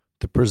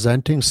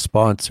presenting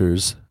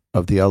sponsors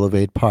of the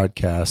Elevate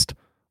podcast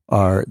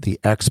are the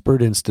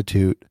Expert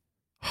Institute,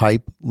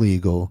 Hype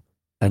Legal,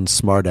 and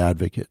Smart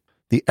Advocate.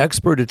 The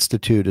Expert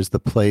Institute is the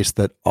place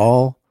that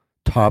all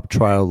top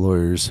trial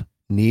lawyers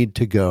need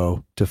to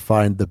go to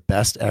find the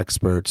best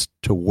experts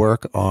to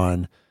work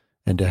on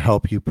and to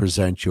help you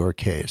present your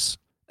case.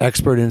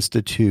 Expert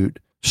Institute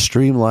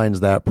streamlines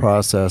that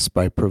process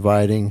by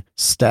providing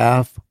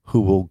staff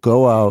who will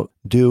go out,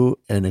 do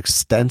an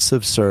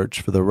extensive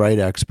search for the right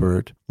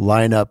expert,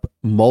 line up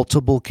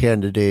multiple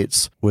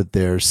candidates with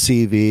their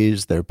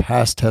CVs, their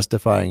past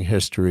testifying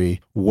history,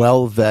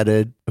 well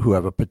vetted, who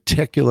have a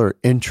particular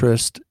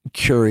interest,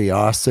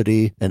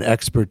 curiosity, and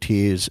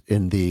expertise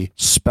in the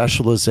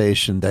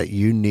specialization that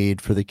you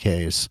need for the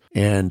case,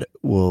 and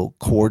will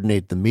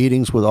coordinate the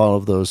meetings with all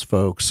of those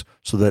folks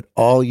so that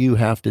all you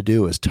have to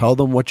do is tell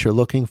them what you're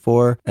looking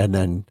for and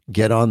then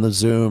get on the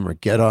Zoom or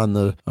get on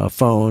the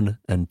phone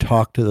and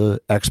talk to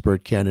the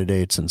expert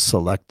candidates and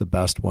select the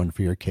best one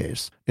for your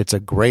case. It's a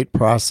great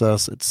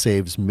process. It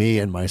saves me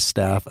and my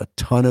staff a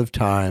ton of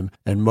time.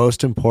 And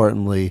most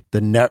importantly, the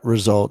net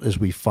result is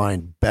we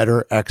find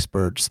better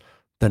experts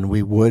than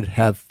we would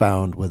have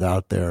found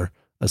without their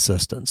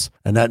assistance.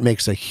 And that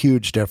makes a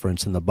huge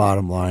difference in the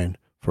bottom line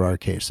for our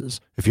cases.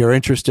 If you're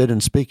interested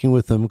in speaking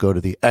with them, go to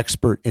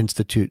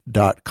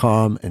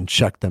theexpertinstitute.com and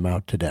check them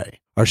out today.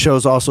 Our show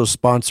is also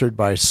sponsored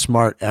by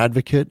Smart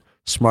Advocate.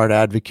 Smart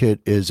Advocate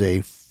is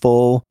a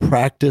full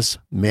practice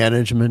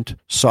management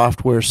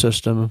software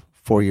system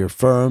for your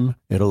firm.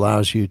 It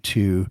allows you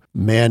to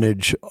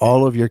manage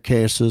all of your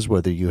cases,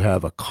 whether you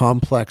have a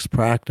complex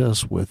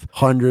practice with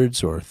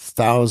hundreds or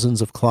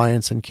thousands of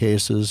clients and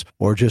cases,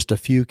 or just a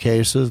few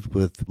cases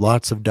with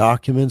lots of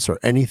documents or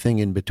anything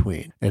in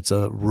between. It's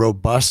a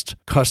robust,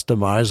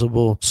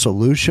 customizable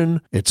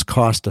solution. It's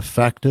cost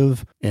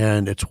effective,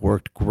 and it's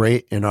worked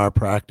great in our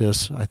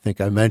practice. I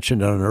think I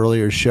mentioned on an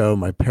earlier show,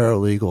 my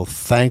paralegal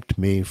thanked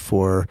me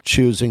for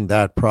choosing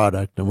that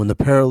product. And when the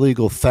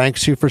paralegal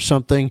thanks you for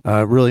something,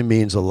 it really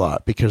means a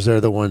lot, because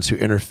they're the ones who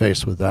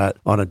interface with that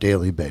on a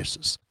daily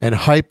basis. And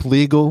Hype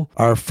Legal,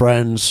 our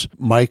friends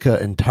Micah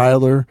and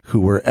Tyler, who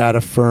were at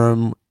a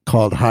firm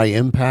called High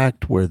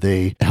Impact, where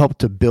they helped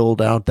to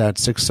build out that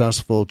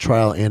successful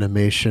trial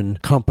animation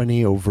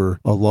company over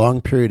a long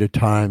period of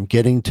time,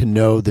 getting to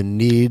know the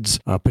needs,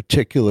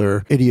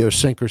 particular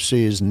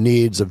idiosyncrasies,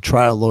 needs of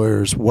trial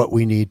lawyers, what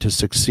we need to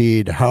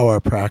succeed, how our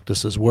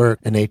practices work.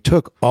 And they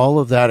took all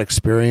of that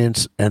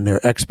experience and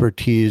their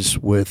expertise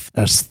with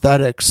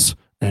aesthetics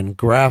and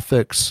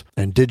graphics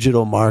and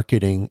digital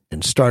marketing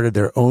and started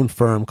their own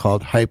firm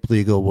called Hype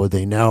Legal, where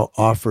they now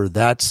offer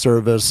that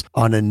service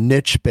on a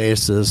niche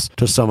basis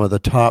to some of the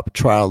top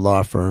trial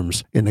law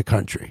firms in the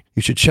country.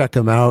 You should check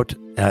them out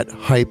at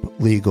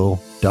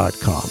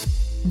hypelegal.com.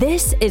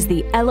 This is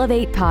the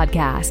Elevate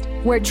Podcast,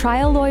 where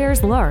trial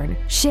lawyers learn,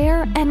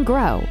 share, and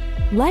grow.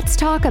 Let's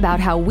talk about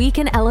how we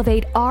can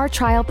elevate our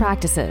trial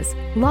practices,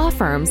 law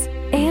firms,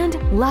 and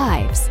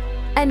lives.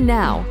 And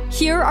now,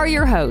 here are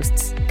your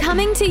hosts,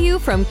 coming to you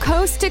from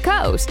coast to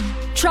coast,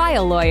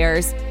 trial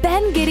lawyers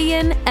Ben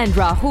Gideon and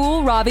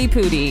Rahul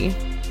Ravipudi.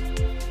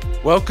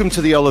 Welcome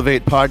to the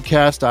Elevate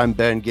Podcast. I'm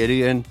Ben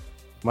Gideon.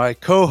 My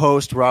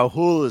co-host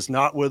Rahul is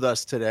not with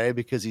us today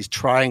because he's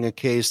trying a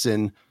case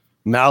in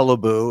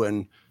Malibu,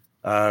 and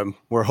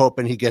we're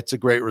hoping he gets a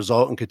great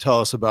result and could tell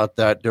us about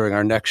that during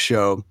our next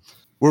show.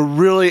 We're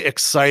really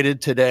excited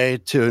today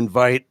to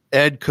invite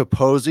Ed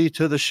Capozzi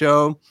to the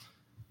show.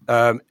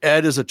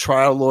 Ed is a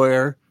trial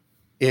lawyer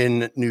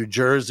in New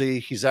Jersey.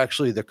 He's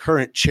actually the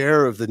current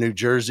chair of the New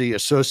Jersey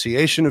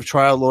Association of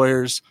Trial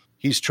Lawyers.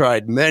 He's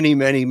tried many,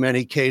 many,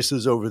 many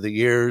cases over the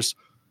years.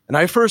 And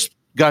I first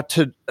got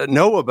to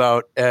know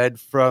about Ed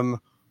from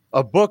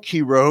a book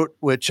he wrote,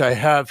 which I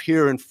have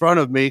here in front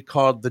of me,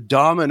 called The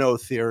Domino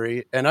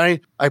Theory. And I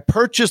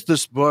purchased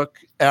this book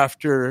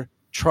after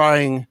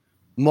trying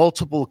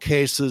multiple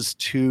cases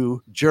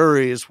to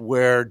juries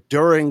where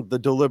during the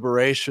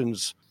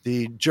deliberations,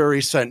 the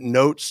jury sent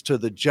notes to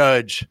the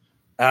judge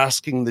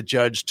asking the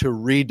judge to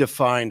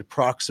redefine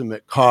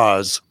proximate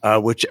cause,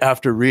 which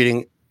after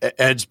reading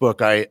Ed's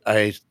book,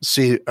 I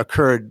see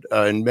occurred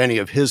in many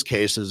of his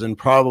cases and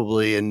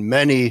probably in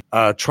many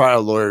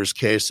trial lawyers'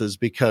 cases,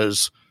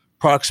 because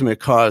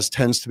proximate cause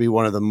tends to be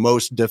one of the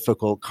most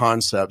difficult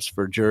concepts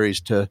for juries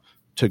to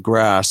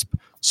grasp.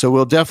 So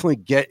we'll definitely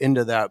get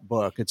into that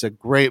book. It's a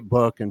great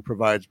book and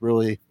provides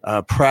really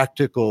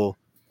practical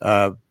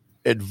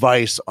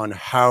advice on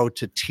how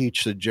to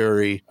teach the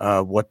jury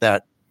what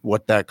that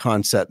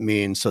concept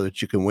means so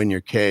that you can win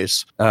your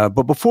case.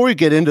 But before we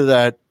get into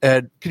that,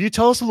 Ed, could you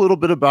tell us a little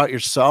bit about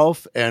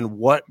yourself and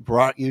what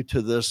brought you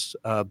to this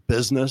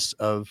business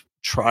of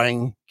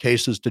trying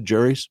cases to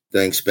juries?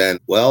 Thanks, Ben.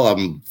 Well,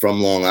 I'm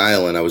from Long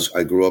Island.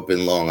 I grew up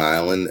in Long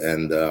Island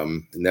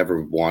and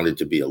never wanted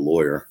to be a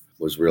lawyer.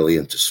 Was really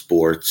into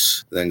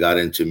sports, then got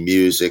into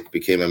music,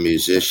 became a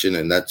musician,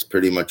 and that's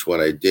pretty much what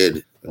I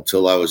did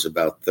until I was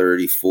about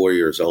 34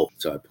 years old.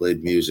 So I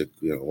played music,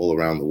 all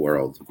around the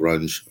world,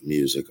 grunge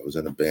music. I was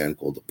in a band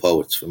called The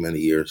Poets for many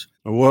years.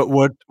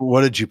 What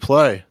did you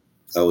play?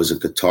 I was a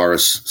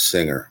guitarist,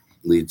 singer,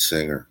 lead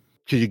singer.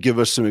 Could you give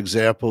us some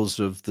examples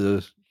of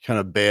the kind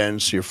of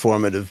bands, your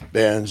formative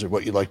bands, or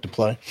what you like to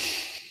play?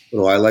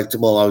 Well, I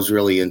was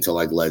really into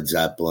like Led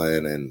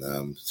Zeppelin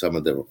and some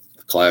of the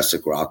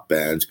classic rock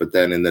bands. But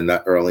then in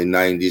the early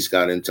 90s,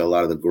 got into a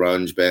lot of the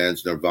grunge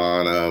bands,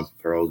 Nirvana,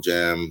 Pearl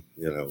Jam,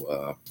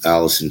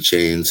 Alice in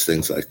Chains,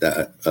 things like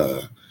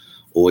that.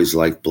 Always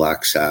liked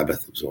Black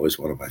Sabbath. It was always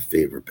one of my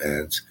favorite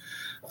bands.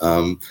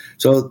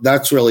 So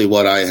that's really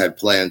what I had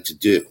planned to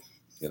do.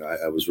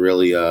 I was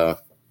really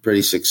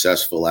pretty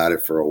successful at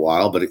it for a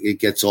while, but it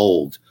gets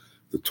old.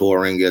 The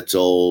touring gets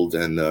old,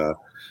 and I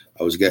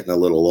was getting a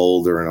little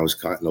older, and I was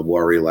kind of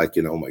worried, like,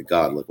 oh my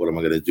God, look, what am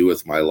I going to do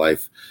with my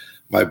life?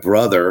 My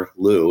brother,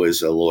 Lou,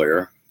 is a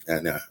lawyer,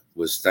 and it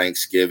was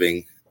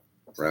Thanksgiving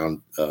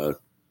around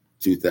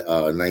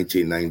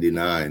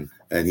 1999.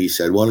 And he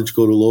said, why don't you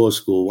go to law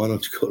school? Why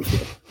don't you go to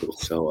law school?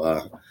 So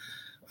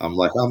I'm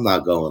like, I'm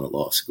not going to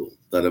law school.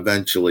 But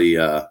eventually,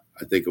 I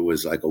think it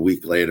was like a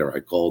week later, I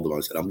called him.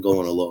 I said, I'm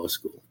going to law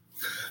school.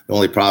 The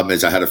only problem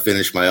is I had to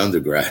finish my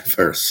undergrad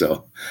first.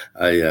 So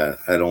I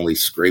had only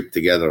scraped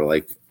together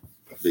like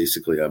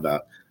basically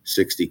about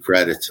 60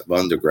 credits of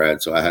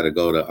undergrad. So I had to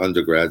go to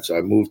undergrad. So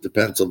I moved to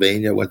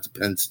Pennsylvania, went to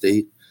Penn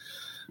State,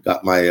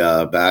 got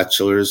my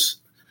bachelor's.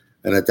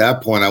 And at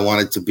that point, I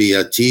wanted to be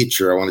a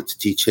teacher. I wanted to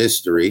teach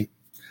history.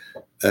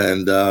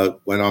 And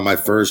went on my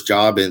first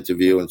job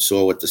interview and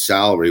saw what the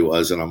salary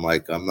was. And I'm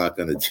like, I'm not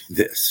going to do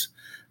this.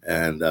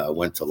 And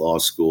went to law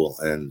school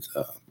and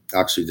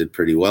actually did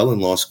pretty well in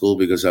law school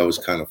because I was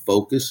kind of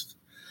focused.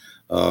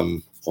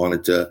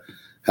 Wanted to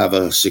have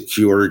a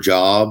secure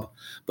job,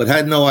 but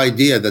had no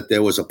idea that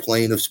there was a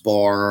plaintiff's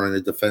bar and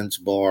a defense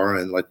bar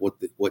and like what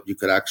you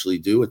could actually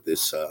do with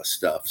this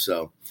stuff.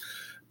 So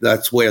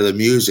that's where the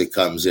music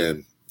comes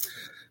in.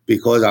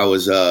 Because I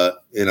was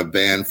in a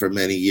band for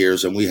many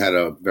years and we had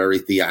a very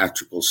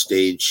theatrical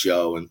stage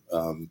show, and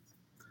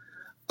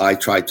I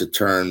tried to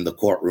turn the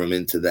courtroom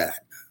into that.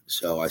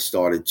 So I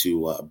started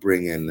to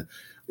bring in,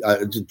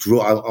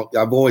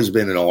 I've always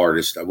been an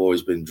artist. I've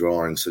always been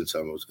drawing since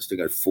I think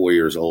at 4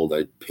 years old,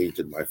 I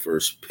painted my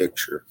first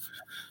picture.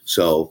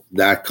 So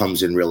that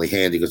comes in really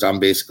handy because I'm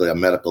basically a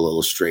medical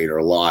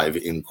illustrator live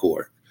in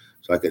court.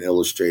 So I can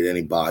illustrate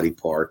any body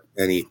part,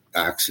 any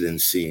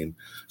accident scene.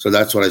 So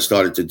that's what I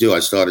started to do. I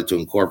started to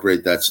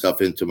incorporate that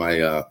stuff into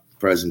my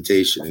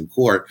presentation in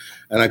court.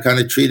 And I kind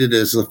of treated it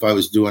as if I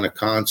was doing a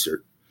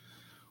concert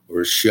or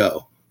a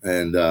show.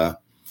 And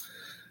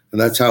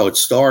that's how it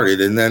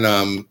started. And then,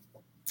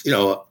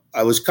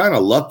 I was kind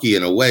of lucky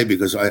in a way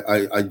because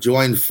I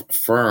joined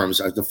firms.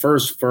 The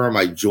first firm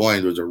I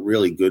joined was a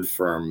really good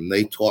firm. And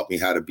they taught me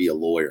how to be a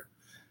lawyer,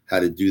 how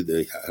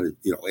to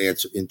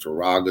answer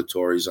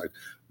interrogatories, like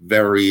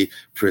very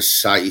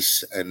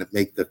precise, and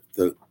make the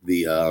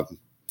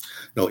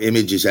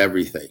image is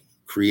everything.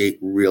 Create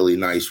really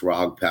nice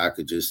ROG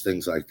packages,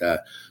 things like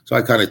that. So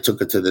I kind of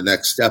took it to the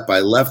next step.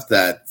 I left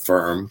that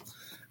firm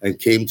and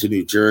came to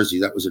New Jersey.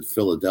 That was in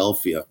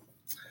Philadelphia.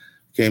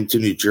 Came to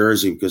New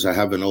Jersey because I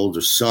have an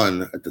older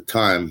son at the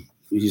time.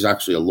 He's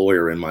actually a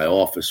lawyer in my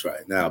office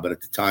right now, but at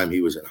the time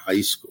he was in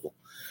high school.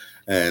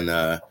 And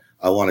I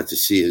wanted to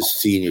see his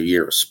senior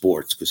year of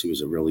sports because he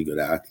was a really good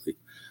athlete.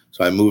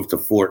 So I moved to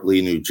Fort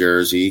Lee, New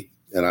Jersey.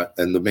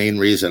 And the main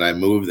reason I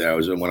moved there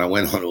was when I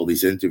went on all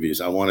these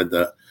interviews, I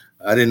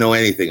didn't know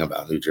anything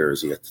about New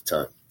Jersey at the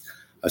time.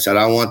 I said,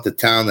 I want the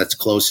town that's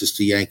closest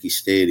to Yankee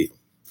Stadium.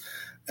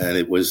 And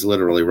it was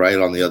literally right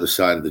on the other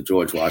side of the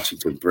George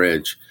Washington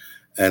Bridge.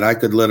 And I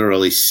could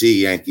literally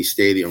see Yankee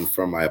Stadium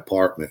from my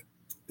apartment,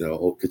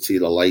 could see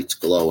the lights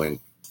glowing.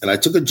 And I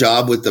took a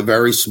job with a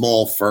very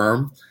small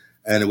firm,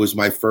 and it was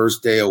my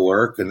first day of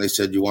work. And they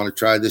said, you want to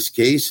try this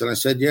case? And I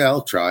said, yeah,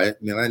 I'll try it.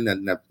 I mean, I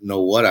didn't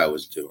know what I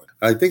was doing.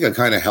 I think it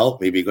kind of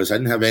helped me because I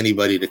didn't have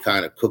anybody to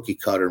kind of cookie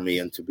cutter me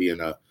into being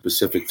a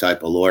specific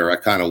type of lawyer. I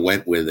kind of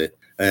went with it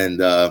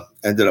and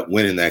ended up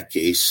winning that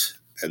case.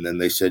 And then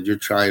they said, you're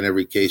trying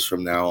every case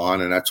from now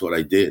on. And that's what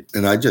I did.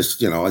 And I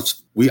just,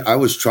 I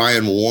was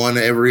trying one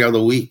every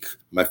other week.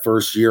 My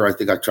first year, I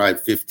think I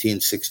tried 15,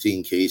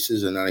 16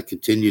 cases. And then I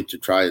continued to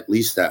try at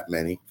least that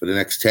many for the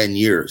next 10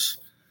 years.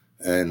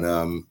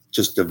 And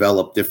just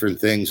developed different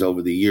things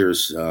over the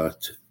years. The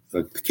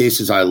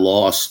cases I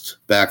lost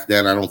back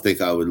then, I don't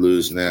think I would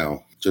lose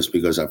now just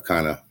because I've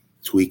kind of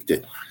tweaked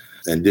it.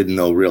 And didn't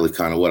know really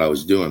kind of what I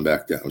was doing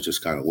back then. I was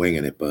just kind of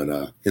winging it. But,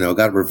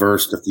 got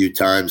reversed a few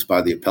times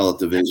by the appellate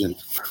division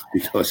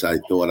because I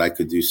thought I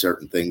could do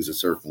certain things a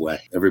certain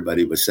way.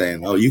 Everybody was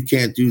saying, oh, you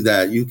can't do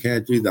that. You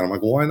can't do that. I'm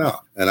like, well, why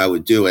not? And I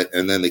would do it.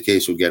 And then the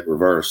case would get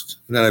reversed.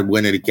 And then I'd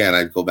win it again.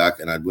 I'd go back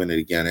and I'd win it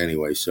again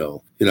anyway.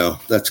 So,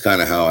 that's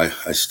kind of how I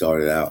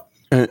started out.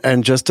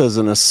 And just as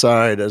an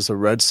aside, as a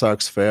Red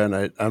Sox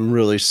fan, I'm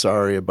really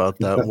sorry about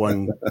that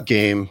one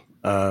game.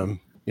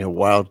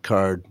 Wild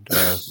card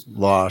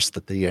loss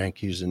that the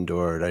Yankees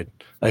endured.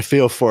 I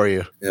feel for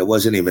you. It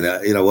wasn't even,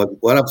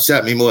 what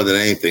upset me more than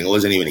anything, it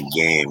wasn't even a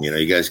game.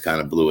 You guys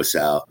kind of blew us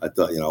out. I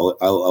thought,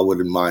 I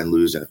wouldn't mind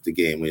losing if the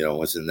game,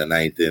 was in the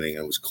ninth inning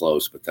and it was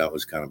close, but that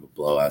was kind of a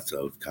blowout,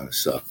 so it kind of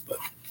sucked. But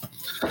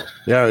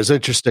Yeah, it was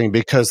interesting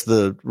because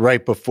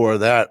right before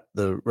that,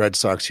 the Red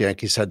Sox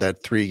Yankees had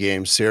that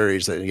 3-game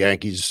series that the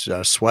Yankees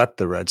swept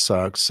the Red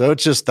Sox. So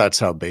that's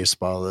how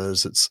baseball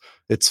is.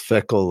 It's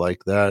fickle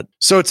like that.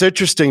 So it's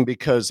interesting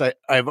because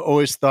I've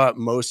always thought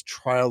most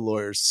trial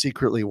lawyers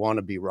secretly want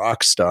to be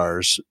rock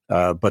stars,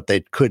 but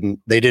they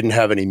didn't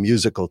have any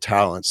musical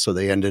talent. So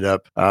they ended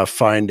up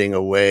finding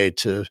a way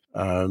to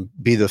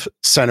be the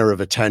center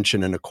of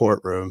attention in a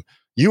courtroom.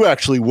 You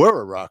actually were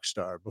a rock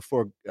star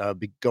before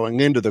going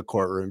into the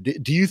courtroom.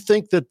 Do you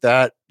think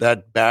that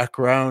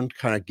background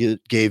kind of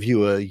gave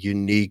you a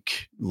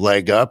unique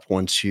leg up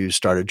once you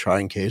started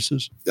trying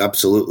cases?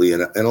 Absolutely.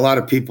 And a lot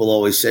of people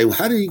always say, well,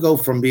 how do you go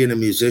from being a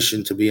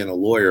musician to being a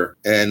lawyer?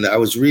 And I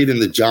was reading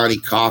the Johnny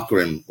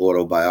Cochran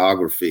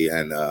autobiography,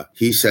 and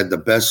he said the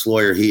best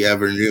lawyer he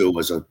ever knew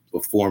was a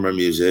former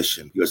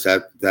musician, because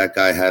that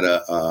guy had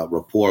a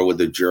rapport with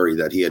the jury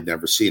that he had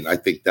never seen. I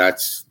think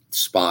that's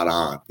spot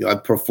on. I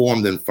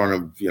performed in front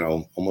of,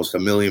 almost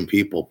 1 million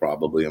people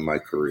probably in my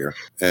career.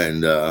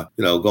 And,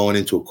 going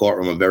into a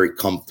courtroom, I'm very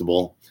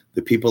comfortable.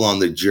 The people on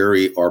the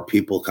jury are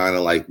people kind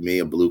of like me,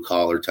 a blue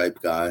collar type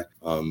guy.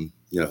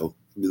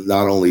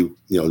 Not only,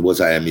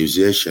 was I a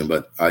musician,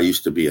 but I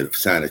used to be a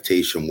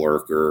sanitation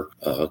worker,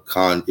 a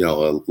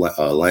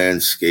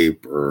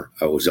landscaper.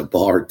 I was a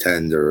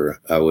bartender.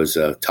 I was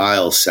a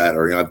tile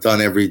setter. I've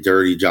done every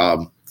dirty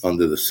job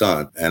under the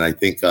sun. And I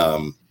think,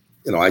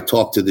 I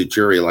talk to the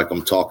jury like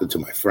I'm talking to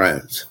my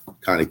friends,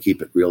 kind of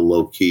keep it real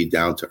low key,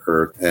 down to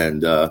earth.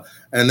 And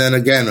then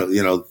again,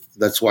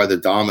 that's why the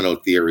domino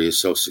theory is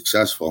so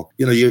successful.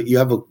 You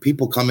have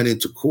people coming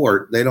into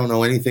court, they don't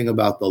know anything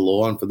about the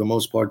law. And for the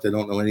most part, they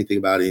don't know anything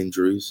about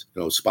injuries,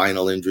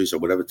 spinal injuries or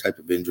whatever type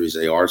of injuries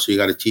they are. So you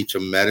got to teach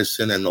them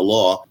medicine and the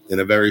law in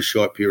a very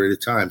short period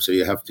of time. So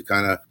you have to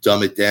kind of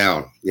dumb it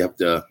down. You have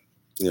to,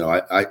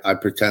 I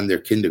pretend they're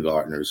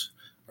kindergartners.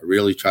 I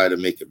really try to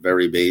make it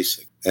very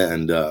basic.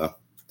 And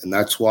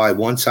that's why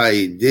once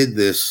I did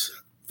this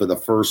for the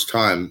first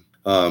time,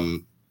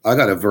 I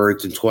got a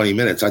verdict in 20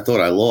 minutes. I thought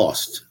I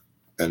lost.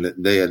 And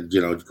they had,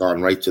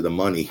 gone right to the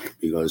money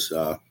because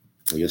I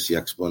guess the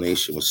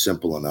explanation was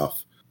simple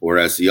enough.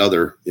 Whereas the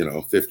other,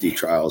 50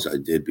 trials I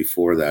did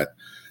before that,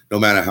 no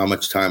matter how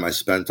much time I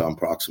spent on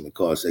proximate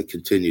cause, they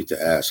continued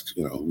to ask,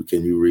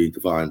 can you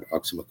redefine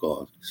proximate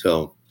cause?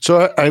 So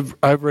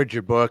I've read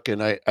your book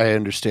and I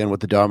understand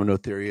what the domino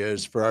theory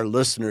is. For our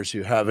listeners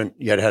who haven't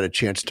yet had a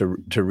chance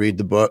to read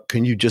the book,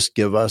 can you just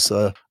give us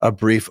a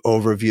brief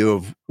overview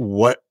of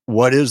what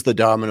is the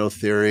domino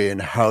theory and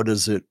how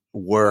does it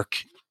work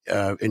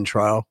in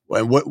trial?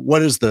 And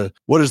what is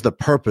the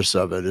purpose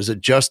of it? Is it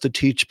just to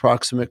teach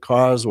proximate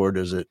cause, or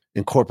does it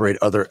incorporate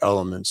other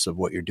elements of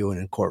what you're doing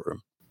in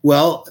courtroom?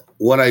 Well,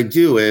 what I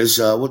do is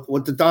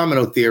what the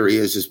domino theory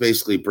is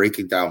basically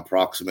breaking down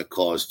proximate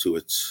cause to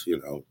its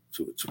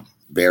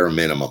bare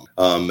minimum.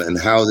 And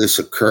how this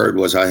occurred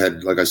was I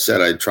had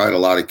tried a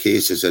lot of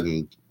cases,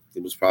 and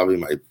it was probably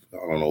my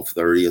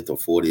 30th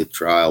or 40th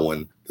trial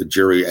when the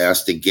jury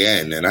asked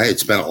again, and I had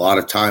spent a lot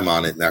of time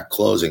on it in that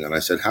closing. And I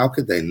said, how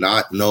could they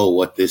not know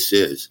what this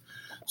is?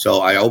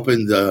 So I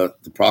opened the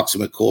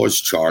proximate cause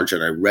charge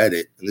and I read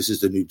it. And this is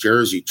the New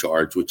Jersey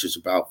charge, which is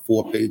about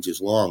 4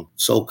 pages long,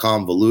 so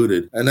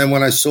convoluted. And then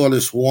when I saw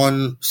this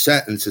one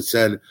sentence, it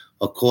said,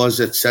 a cause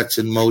that sets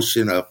in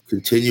motion a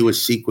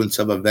continuous sequence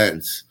of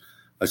events.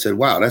 I said,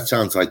 wow, that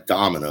sounds like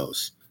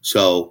dominoes.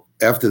 So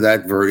after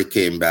that verdict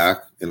came back,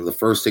 the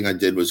first thing I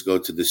did was go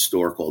to this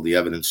store called the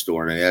Evidence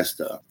Store, and I asked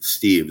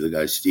Steve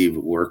who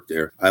worked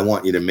there, I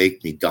want you to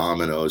make me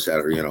dominoes that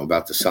are,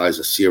 about the size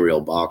of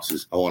cereal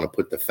boxes. I want to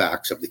put the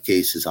facts of the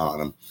cases on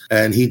them.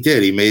 And he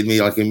did. He made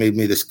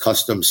me this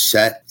custom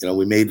set.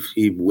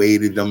 He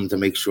weighted them to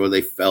make sure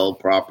they fell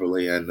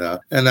properly. And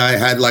I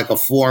had like a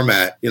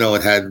format,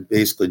 it had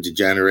basically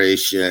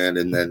degeneration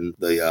and then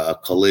the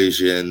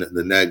collision,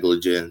 the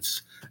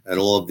negligence, and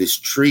all of this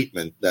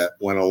treatment that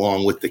went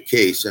along with the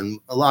case. And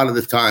a lot of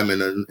the time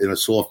in a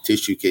soft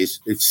tissue case,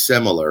 it's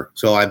similar.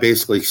 So I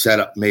basically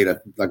made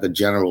a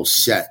general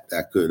set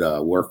that could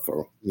work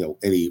for,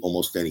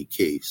 almost any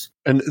case.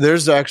 And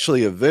there's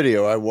actually a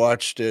video, I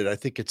watched it, I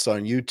think it's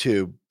on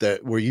YouTube,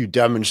 where you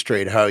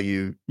demonstrate how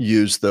you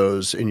use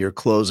those in your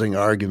closing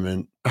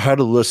argument. How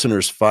do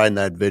listeners find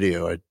that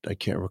video? I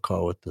can't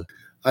recall what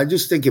I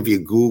just think if you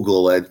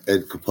Google Ed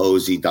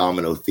Capozzi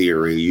domino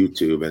theory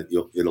YouTube, and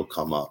it'll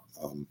come up.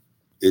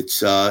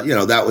 It's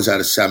that was at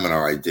a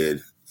seminar I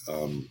did.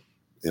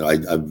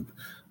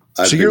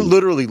 You're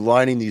literally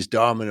lining these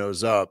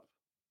dominoes up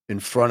in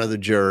front of the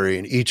jury,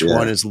 and each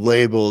one is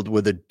labeled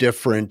with a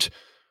different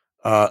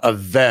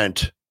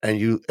event,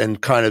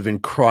 and kind of in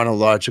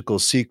chronological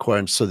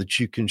sequence, so that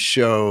you can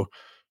show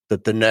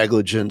that the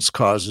negligence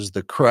causes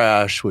the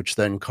crash, which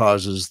then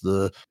causes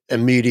the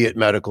immediate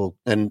medical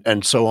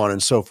and so on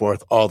and so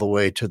forth, all the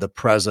way to the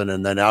present,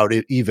 and then out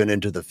even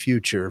into the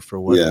future for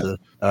what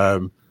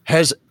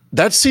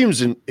that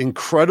seems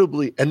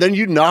incredibly, and then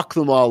you knock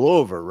them all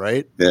over,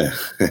 right? Yeah.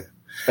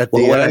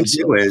 What I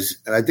do is,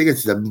 and I think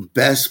it's the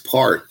best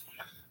part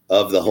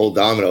of the whole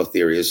domino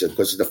theory, is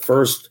because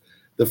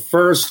the the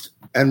first,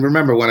 and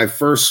remember when I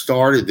first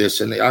started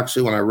this, and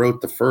actually when I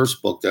wrote the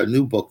first book, the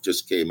new book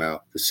just came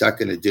out, the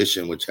second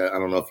edition, which I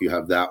don't know if you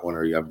have that one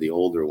or you have the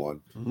older one.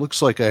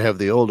 Looks like I have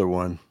the older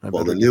one.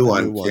 Well, the new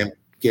one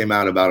came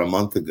out about a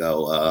month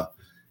ago.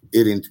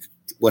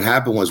 What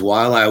happened was,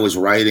 while I was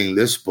writing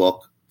this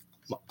book,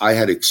 I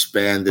had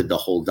expanded the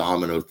whole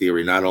domino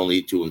theory, not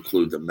only to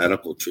include the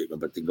medical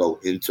treatment, but to go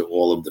into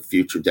all of the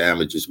future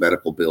damages,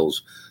 medical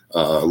bills,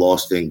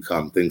 lost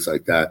income, things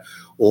like that.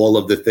 All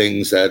of the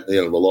things that,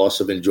 the loss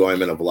of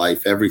enjoyment of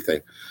life, everything.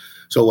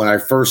 So when I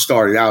first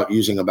started out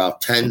using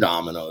about 10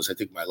 dominoes, I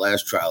think my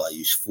last trial I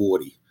used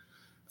 40.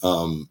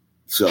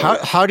 So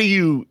how do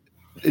you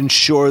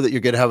ensure that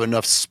you're going to have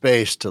enough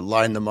space to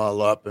line them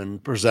all up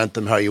and present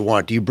them how you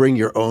want? Do you bring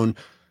your own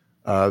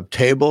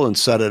table and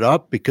set it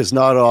up? Because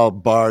not all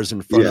bars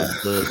in front of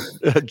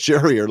the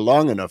jury are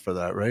long enough for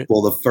that, right?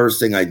 Well, the first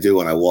thing I do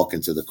when I walk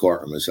into the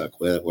courtroom is like,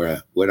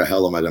 where the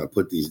hell am I going to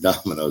put these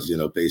dominoes,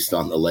 based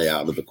on the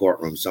layout of the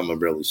courtroom? Some are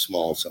really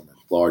small, some are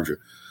larger.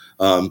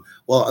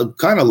 Well,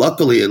 kind of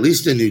luckily, at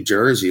least in New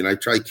Jersey, and I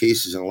tried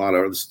cases in a lot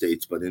of other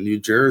states, but in New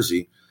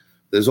Jersey,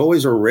 there's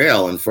always a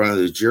rail in front of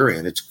the jury,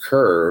 and it's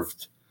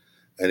curved,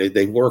 and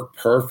they work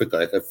perfectly.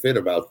 I could fit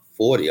about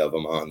 40 of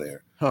them on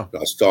there. Huh.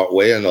 I start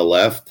way on the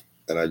left,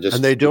 and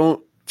they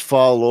don't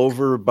fall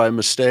over by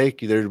mistake.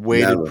 They're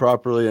weighted Never.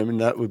 Properly. I mean,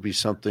 that would be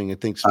something I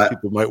think some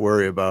people might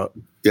worry about.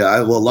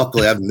 Yeah. Well,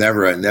 luckily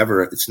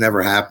it's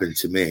never happened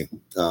to me.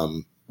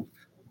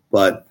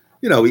 But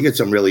we get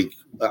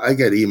I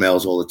get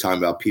emails all the time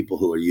about people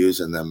who are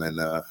using them, and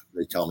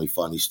they tell me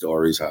funny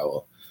stories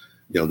how,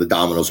 the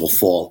dominoes will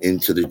fall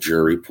into the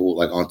jury pool,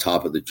 like on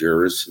top of the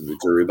jurors in the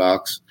jury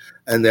box,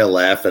 and they're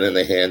laughing and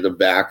they hand them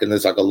back, and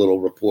there's like a little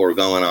rapport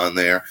going on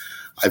there.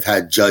 I've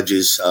had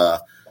judges,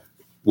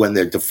 when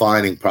they're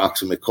defining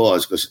proximate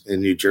cause, because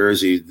in New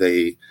Jersey,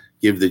 they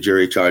give the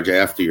jury charge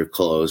after you're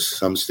closed.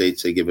 Some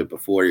states, they give it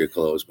before you're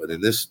closed. But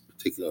in this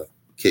particular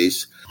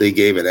case, they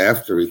gave it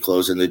after he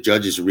closed. And the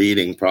judge is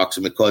reading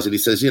proximate cause. And he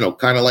says,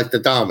 kind of like the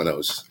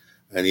dominoes.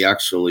 And he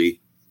actually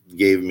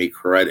gave me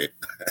credit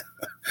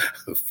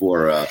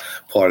for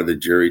part of the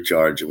jury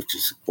charge, which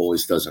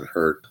always doesn't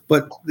hurt.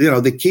 But,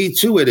 the key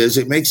to it is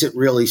it makes it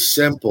really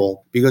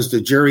simple, because the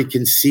jury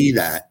can see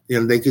that.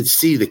 They could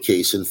see the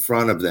case in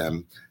front of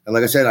them. And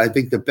like I said, I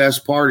think the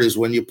best part is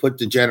when you put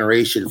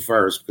degeneration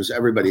first, because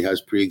everybody has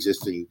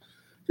pre-existing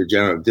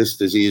degenerative disc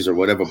disease or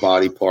whatever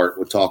body part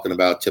we're talking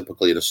about,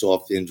 typically in a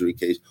soft injury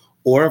case,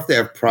 or if they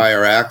have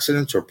prior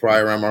accidents or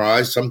prior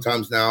MRIs.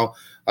 Sometimes now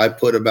I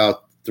put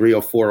about 3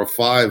 or 4 or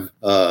 5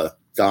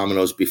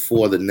 dominoes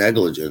before the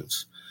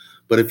negligence.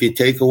 But if you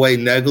take away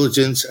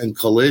negligence and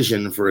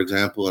collision, for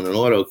example, in an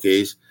auto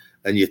case,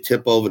 and you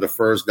tip over the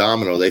first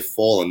domino, they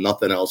fall and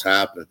nothing else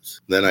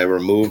happens. Then I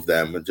remove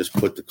them and just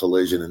put the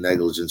collision and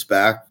negligence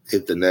back,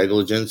 hit the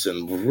negligence,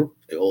 and whoop,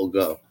 they all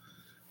go.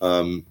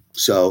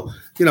 So,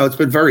 it's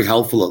been very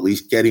helpful, at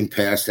least getting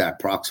past that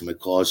proximate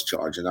cause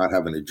charge and not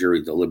having a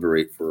jury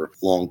deliberate for a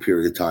long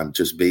period of time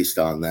just based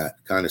on that.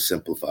 Kind of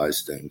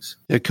simplifies things.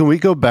 Yeah, can we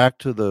go back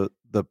to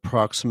the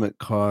proximate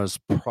cause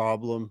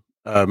problem?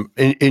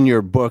 In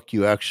your book,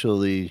 you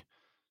actually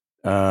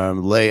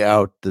lay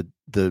out the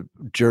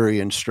jury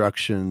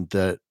instruction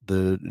that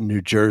the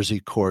New Jersey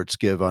courts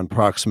give on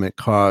proximate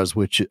cause,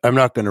 which I'm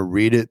not going to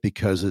read it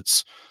because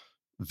it's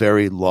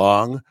very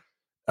long,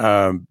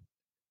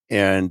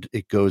 and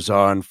it goes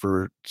on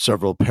for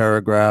several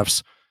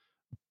paragraphs.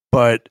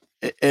 But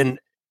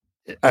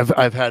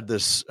I've had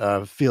this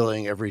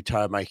feeling every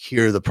time I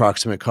hear the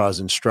proximate cause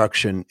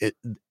instruction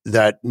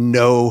that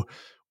no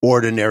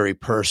ordinary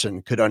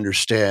person could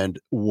understand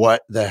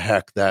what the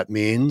heck that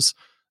means,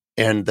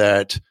 and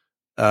that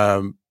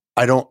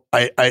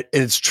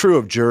it's true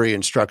of jury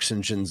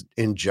instructions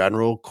in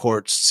general.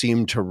 Courts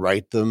seem to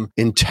write them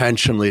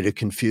intentionally to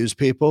confuse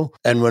people.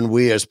 And when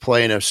we as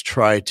plaintiffs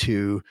try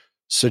to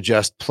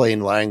suggest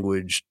plain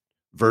language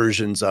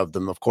versions of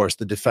them, of course,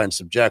 the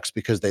defense objects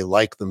because they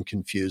like them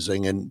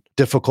confusing and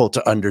difficult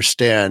to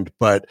understand.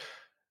 But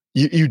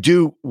you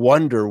do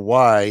wonder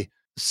why,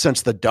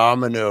 since the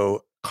domino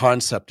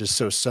concept is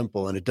so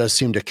simple, and it does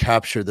seem to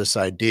capture this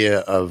idea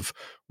of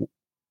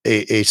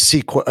a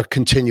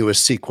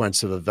continuous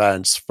sequence of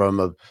events from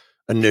an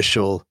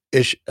initial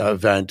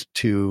event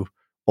to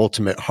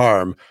ultimate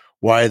harm,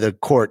 why the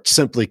court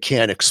simply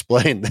can't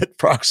explain that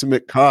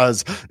proximate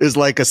cause is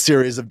like a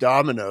series of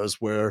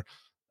dominoes where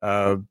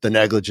the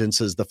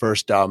negligence is the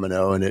first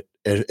domino, and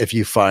if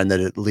you find that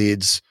it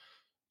leads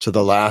to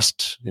the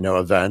last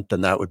event,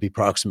 then that would be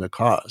proximate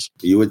cause.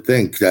 You would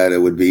think that it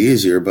would be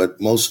easier, but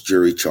most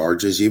jury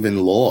charges,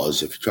 even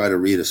laws, if you try to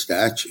read a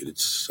statute,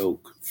 it's so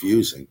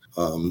confusing.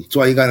 That's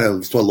why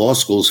that's what law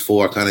school's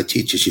for. Kind of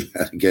teaches you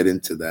how to get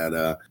into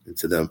that,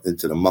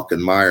 into the muck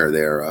and mire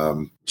there.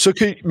 So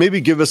could you maybe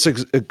give us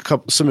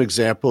some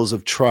examples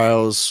of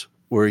trials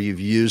where you've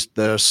used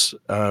this,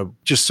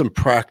 just some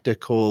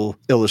practical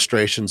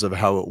illustrations of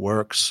how it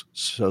works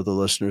so the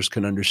listeners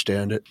can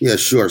understand it? Yeah,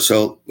 sure.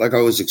 So like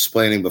I was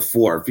explaining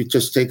before, if you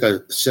just take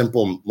a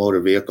simple motor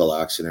vehicle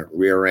accident,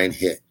 rear end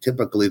hit,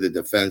 typically the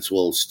defense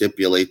will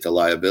stipulate the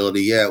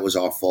liability. Yeah, it was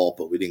our fault,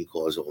 but we didn't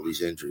cause all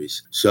these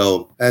injuries.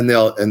 So, and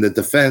the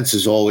defense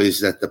is always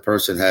that the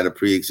person had a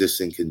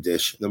pre-existing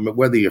condition,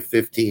 whether you're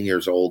 15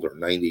 years old or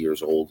 90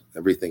 years old,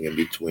 everything in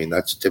between.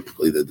 That's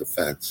typically the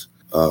defense.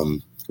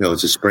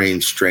 It's a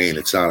sprained strain.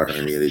 It's not a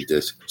herniated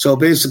disc. So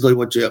basically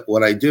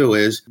what I do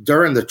is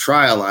during the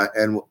trial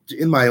and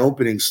in my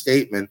opening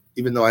statement,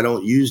 even though I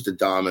don't use the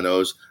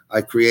dominoes,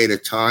 I create a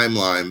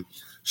timeline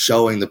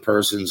showing the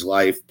person's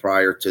life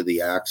prior to the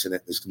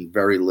accident. There's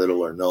very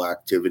little or no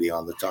activity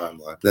on the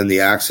timeline. Then the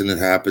accident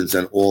happens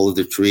and all of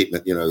the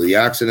treatment, the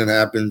accident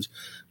happens,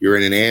 you're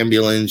in an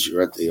ambulance,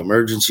 you're at the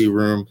emergency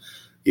room,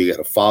 you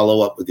got to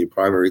follow up with your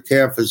primary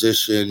care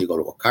physician. You go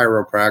to a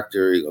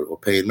chiropractor. You go to a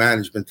pain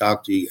management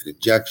doctor. You get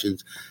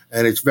injections.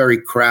 And it's very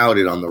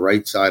crowded on the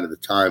right side of the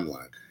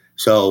timeline.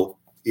 So,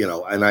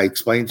 and I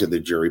explained to the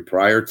jury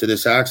prior to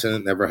this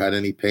accident, never had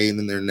any pain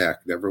in their neck,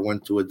 never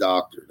went to a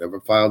doctor,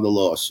 never filed a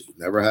lawsuit,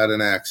 never had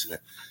an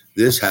accident.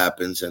 This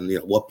happens. And,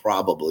 what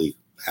probably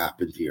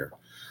happened here?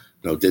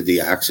 Did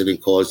the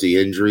accident cause the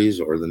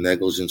injuries or the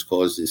negligence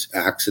cause this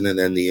accident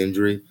and the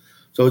injury?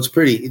 So it's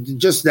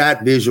just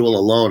that visual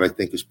alone, I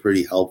think, is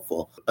pretty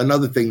helpful.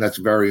 Another thing that's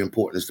very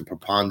important is the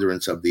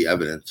preponderance of the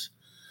evidence.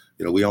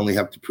 We only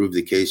have to prove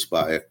the case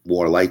by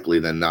more likely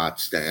than not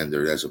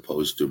standard as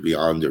opposed to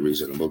beyond a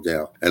reasonable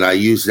doubt. And I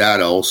use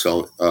that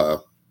also. I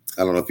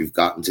don't know if you've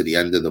gotten to the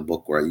end of the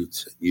book where I'm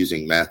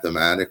using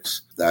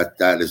mathematics. That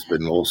has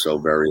been also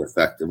very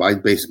effective. I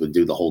basically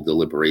do the whole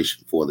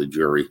deliberation for the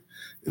jury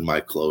in my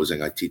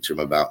closing. I teach them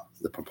about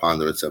the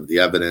preponderance of the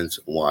evidence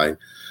and why.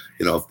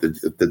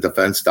 If the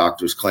defense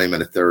doctors claim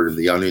that a third of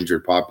the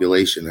uninjured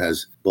population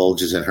has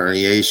bulges and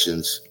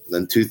herniations,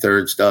 then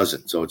 2/3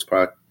 doesn't. So it's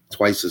probably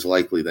twice as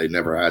likely they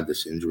never had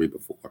this injury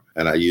before.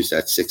 And I use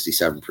that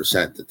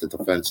 67% that the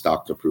defense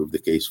doctor proved the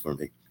case for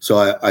me.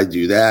 So I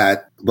do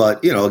that.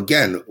 But,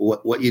 again,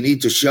 what you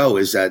need to show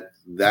is that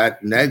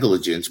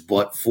negligence,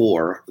 but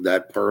for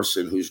that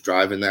person who's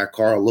driving that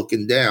car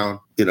looking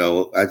down,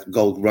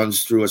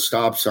 runs through a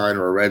stop sign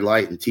or a red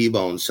light and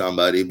T-bones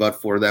somebody, but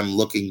for them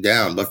looking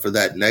down, but for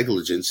that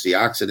negligence, the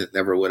accident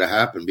never would have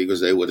happened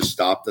because they would have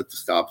stopped at the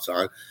stop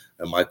sign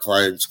and my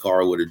client's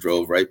car would have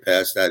drove right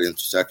past that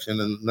intersection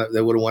and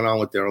they would have went on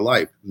with their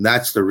life. And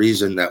that's the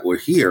reason that we're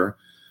here.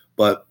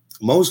 But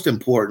most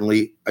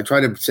importantly, I try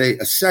to say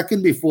a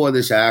second before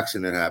this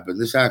accident happened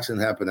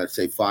at,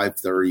 say,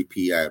 5:30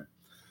 p.m.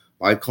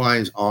 My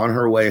client's on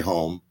her way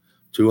home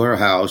to her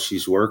house.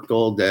 She's worked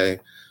all day.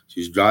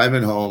 She's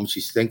driving home.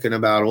 She's thinking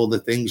about all the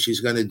things she's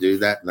going to do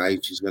that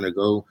night. She's going to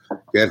go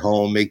get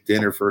home, make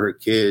dinner for her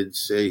kids,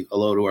 say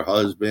hello to her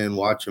husband,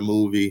 watch a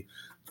movie,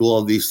 do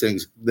all these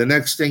things. The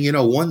next thing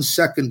 1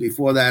 second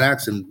before that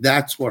accident,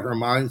 that's what her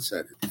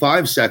mindset is.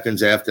 5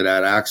 seconds after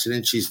that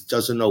accident, she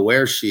doesn't know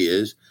where she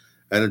is.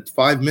 And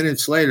 5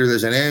 minutes later,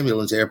 there's an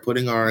ambulance there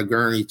putting her on a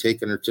gurney,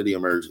 taking her to the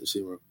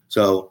emergency room.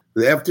 So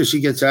after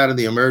she gets out of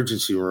the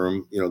emergency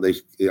room, they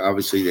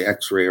obviously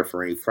x-ray her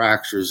for any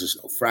fractures. There's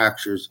no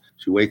fractures.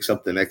 She wakes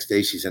up the next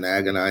day. She's in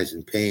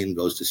agonizing pain,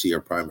 goes to see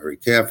her primary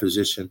care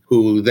physician,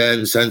 who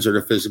then sends her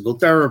to physical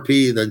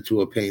therapy, then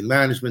to a pain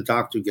management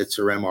doctor, gets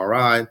her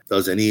MRI,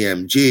 does an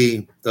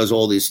EMG, does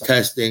all this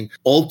testing.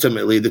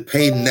 Ultimately, the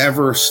pain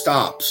never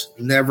stops,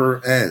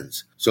 never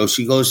ends. So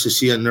she goes to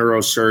see a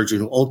neurosurgeon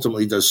who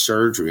ultimately does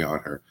surgery on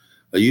her.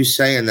 Are you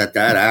saying that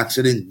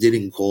accident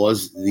didn't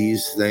cause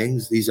these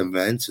things, these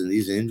events, and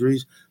these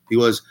injuries?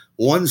 Because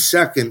 1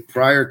 second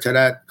prior to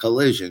that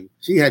collision,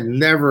 she had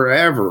never,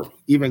 ever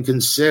even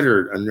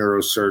considered a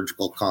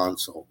neurosurgical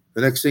consult. The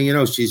next thing you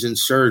know, she's in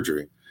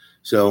surgery.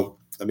 So,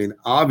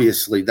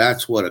 obviously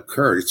that's what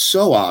occurred. It's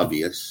so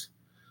obvious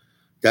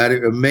that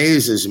it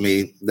amazes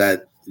me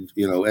that,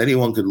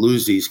 anyone could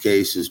lose these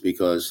cases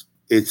because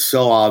it's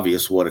so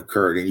obvious what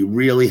occurred, and you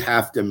really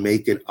have to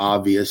make it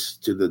obvious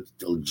to the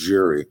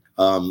jury.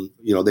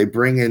 They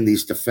bring in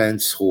these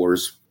defense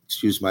whores,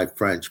 excuse my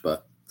French,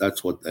 but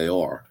that's what they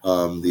are.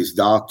 These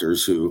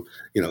doctors who,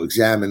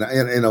 examine,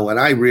 and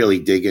I really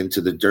dig into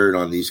the dirt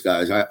on these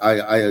guys.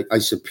 I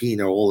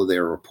subpoena all of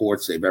their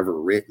reports they've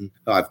ever written.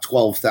 I have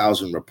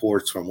 12,000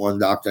 reports from one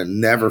doctor,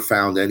 never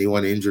found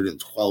anyone injured in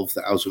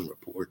 12,000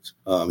 reports.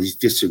 He's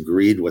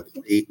disagreed with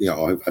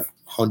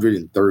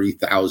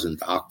 130,000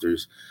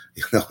 doctors.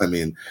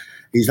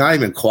 He's not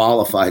even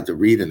qualified to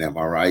read an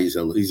MRI.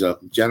 He's a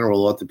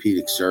general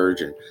orthopedic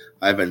surgeon.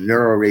 I have a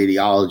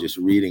neuroradiologist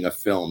reading a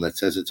film that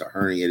says it's a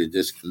herniated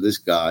disc, and this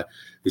guy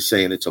is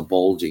saying it's a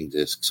bulging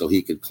disc, so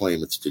he could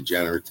claim it's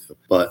degenerative.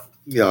 But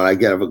I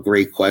have a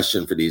great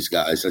question for these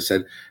guys. I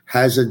said,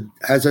 has a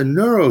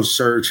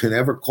neurosurgeon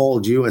ever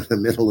called you in the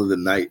middle of the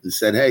night and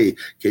said, "Hey,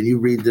 can you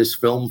read this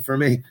film for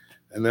me?"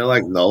 And they're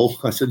like, "No."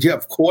 I said, "Yeah,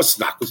 of course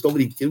not, because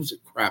nobody gives a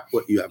crap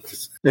what you have to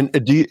say." And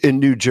in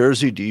New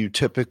Jersey, do you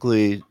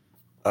typically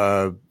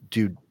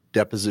do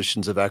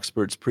depositions of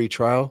experts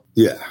pre-trial?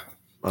 Yeah,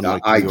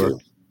 Unlike I New York? do.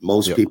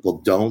 Most people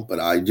don't, but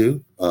I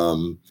do.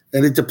 And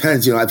it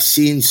depends. I've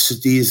seen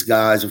these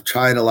guys. I've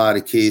tried a lot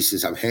of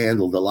cases. I've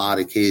handled a lot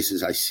of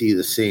cases. I see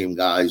the same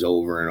guys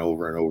over and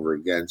over and over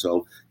again.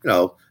 So,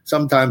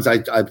 sometimes I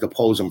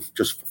depose them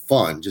just for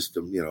fun, just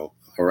to,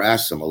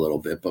 harass them a little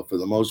bit. But for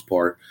the most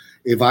part,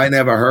 if I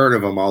never heard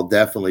of them, I'll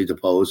definitely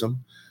depose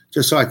them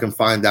just so I can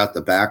find out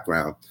the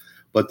background.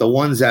 But the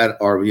ones that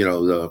are,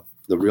 the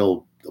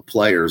real the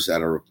players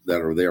that are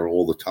there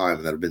all the time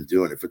and that have been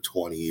doing it for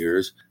 20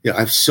 years. I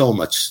have so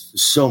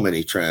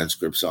many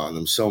transcripts on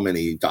them, so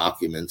many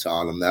documents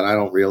on them that I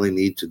don't really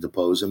need to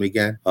depose them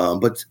again.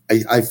 But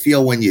I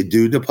feel when you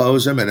do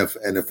depose them, and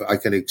if I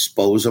can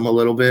expose them a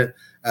little bit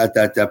at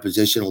that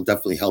deposition, it'll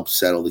definitely help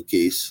settle the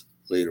case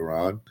later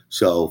on.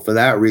 So for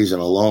that reason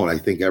alone, I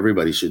think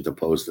everybody should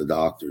depose the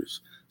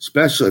doctors,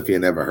 especially if you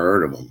never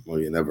heard of them or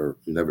you never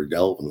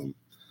dealt with them.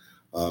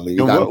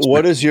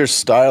 What is your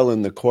style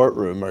in the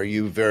courtroom? Are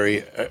you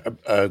very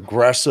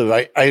aggressive?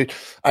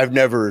 I've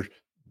never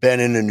been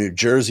in a New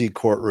Jersey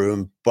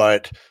courtroom,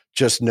 but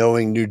just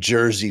knowing New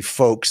Jersey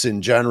folks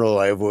in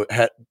general,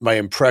 my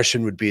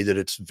impression would be that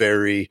it's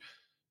very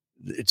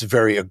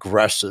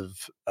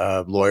aggressive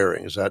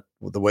lawyering. Is that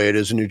the way it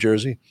is in New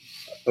Jersey?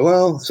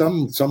 Well,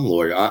 some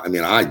lawyer.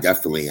 I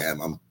definitely am.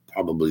 I'm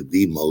probably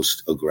the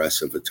most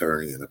aggressive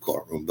attorney in a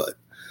courtroom, but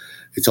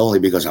it's only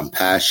because I'm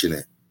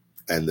passionate.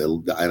 And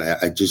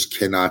I just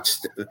cannot,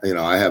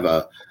 I have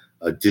a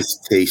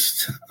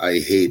distaste. I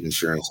hate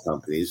insurance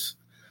companies.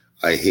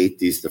 I hate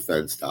these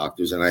defense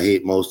doctors, and I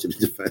hate most of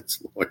the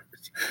defense lawyers.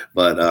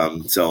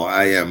 But so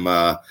I am,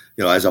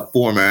 as a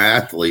former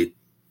athlete,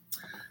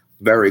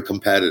 very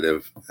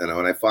competitive. And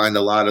I find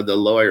a lot of the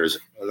lawyers,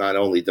 not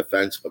only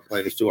defense but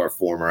plaintiffs too, are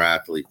former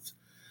athletes.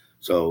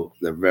 So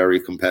they're very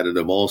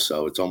competitive.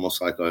 Also, it's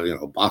almost like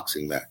a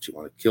boxing match. You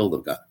want to kill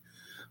the guy,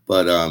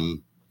 but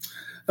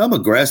I'm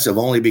aggressive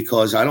only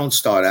because I don't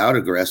start out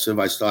aggressive.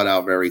 I start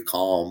out very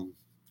calm,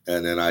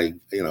 and then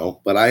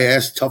but I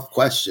ask tough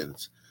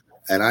questions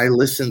and I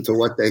listen to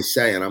what they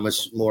say. And I'm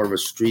more of a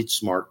street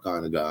smart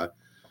kind of guy.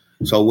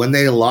 So when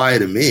they lie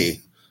to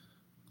me,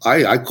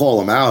 I call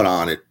them out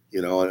on it.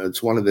 And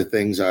it's one of the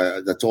things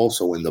that's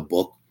also in the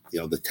book,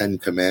 the 10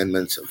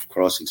 commandments of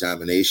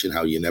cross-examination,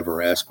 how you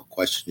never ask a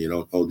question you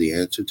don't know the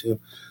answer to.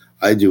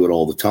 I do it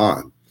all the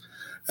time.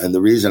 And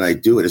the reason I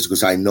do it is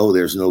because I know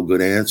there's no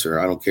good answer.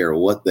 I don't care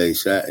what they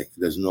say.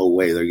 There's no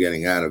way they're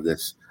getting out of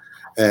this.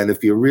 And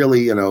if you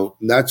really,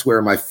 that's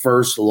where my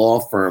first law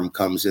firm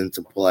comes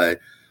into play.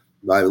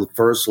 My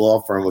first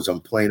law firm was a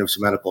plaintiff's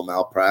medical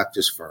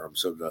malpractice firm.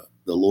 So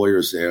the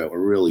lawyers there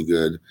were really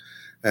good.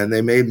 And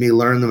they made me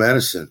learn the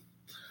medicine.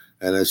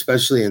 And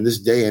especially in this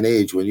day and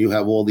age, when you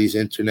have all these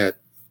internet,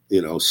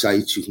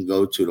 sites you can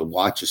go to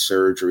watch a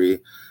surgery,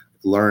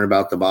 learn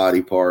about the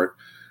body part,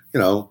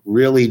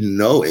 really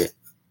know it.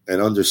 And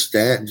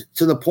understand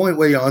to the point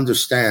where you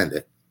understand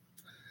it.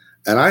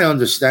 And I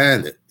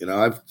understand it.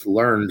 I've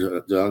learned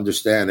to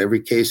understand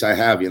every case I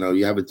have.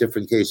 You have a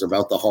different case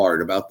about the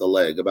heart, about the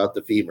leg, about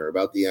the femur,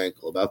 about the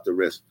ankle, about the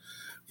wrist.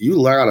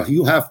 You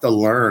have to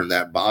learn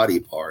that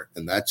body part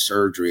and that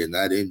surgery and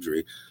that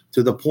injury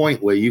to the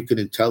point where you can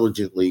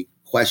intelligently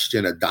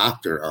question a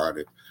doctor on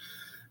it.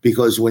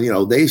 Because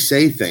when, they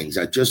say things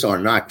that just are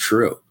not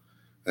true,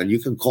 and you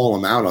can call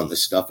them out on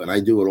this stuff, and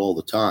I do it all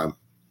the time.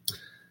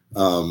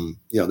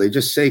 They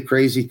just say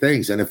crazy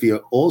things. And if you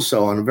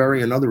also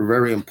another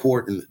very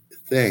important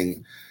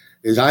thing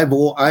is I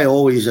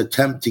always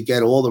attempt to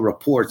get all the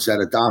reports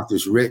that a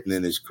doctor's written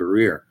in his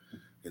career,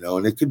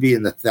 and it could be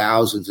in the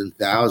thousands and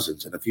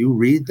thousands. And if you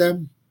read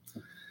them,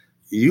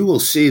 you will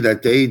see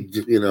that they,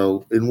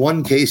 in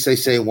one case they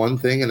say one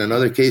thing, in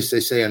another case they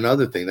say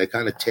another thing. They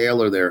kind of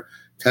tailor their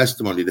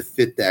testimony to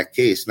fit that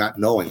case, not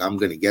knowing I'm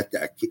going to get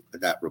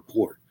that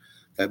report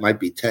that might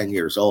be 10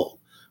 years old.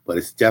 But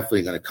it's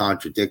definitely going to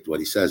contradict what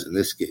he says in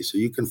this case. So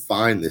you can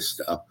find this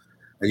stuff,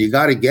 and you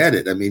got to get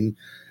it.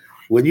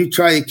 When you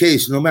try a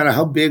case, no matter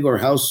how big or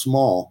how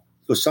small,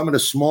 because some of the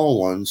small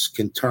ones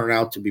can turn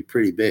out to be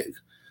pretty big.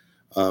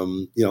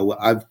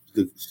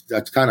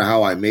 That's kind of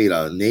how I made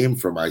a name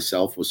for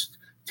myself, was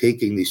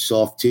taking these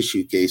soft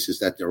tissue cases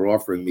that they're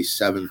offering me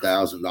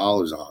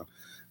 $7,000 on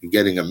and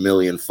getting $1.5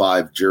 million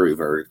jury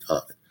verdict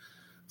on it.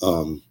 A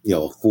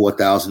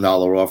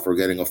 $4,000 offer,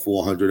 getting a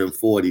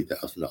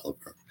 $440,000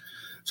 verdict.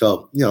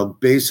 So,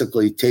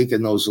 basically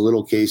taking those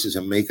little cases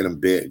and making them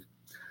big.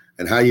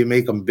 And how you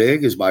make them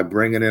big is by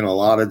bringing in a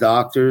lot of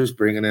doctors,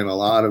 bringing in a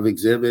lot of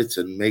exhibits,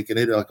 and making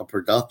it like a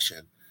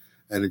production.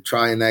 And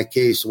trying that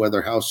case,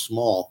 whether how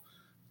small,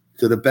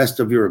 to the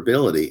best of your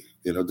ability.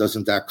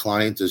 Doesn't that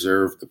client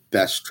deserve the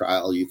best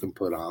trial you can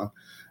put on?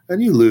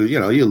 And you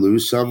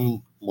lose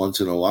some once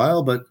in a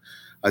while. But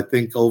I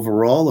think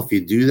overall, if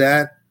you do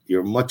that,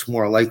 you're much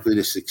more likely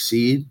to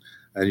succeed,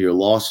 and your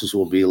losses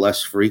will be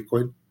less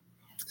frequent.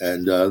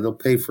 And they'll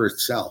pay for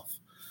itself.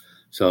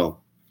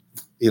 So,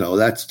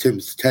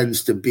 that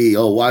tends to be,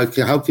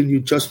 how can you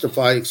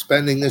justify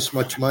expending this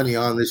much money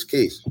on this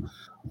case?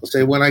 I'll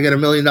say when I get $1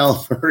 million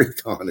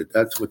verdict on it,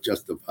 that's what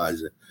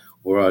justifies it.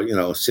 Or, a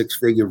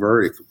 6-figure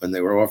verdict when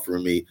they were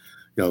offering me,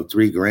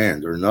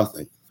 $3,000 or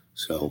nothing.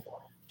 So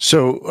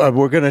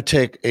we're going to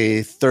take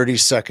a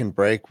 30-second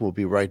break. We'll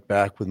be right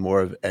back with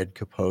more of Ed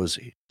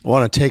Capozzi. I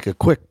want to take a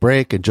quick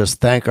break and just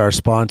thank our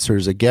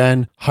sponsors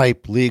again,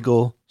 Hype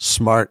Legal,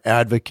 Smart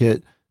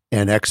Advocate,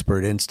 and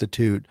Expert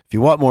Institute. If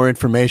you want more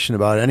information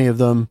about any of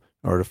them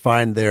or to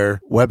find their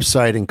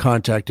website and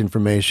contact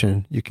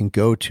information, you can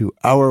go to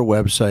our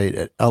website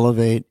at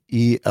elevate,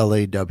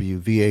 elawvate.fm,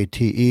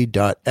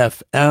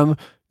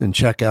 and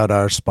check out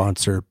our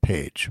sponsor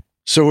page.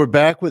 So we're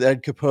back with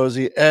Ed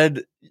Capozzi.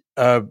 Ed,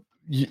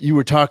 you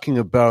were talking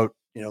about,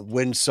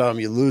 win some,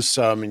 you lose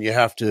some, and you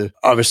have to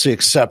obviously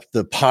accept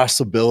the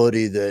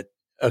possibility that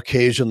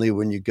occasionally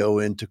when you go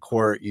into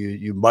court,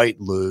 you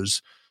might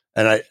lose.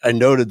 And I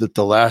noted that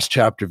the last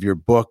chapter of your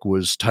book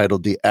was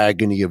titled The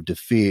Agony of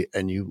Defeat,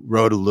 and you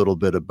wrote a little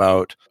bit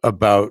about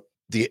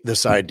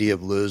this idea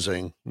of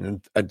losing.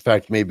 And in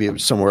fact, maybe it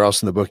was somewhere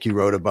else in the book you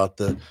wrote about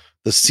the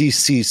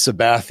CC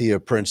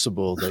Sabathia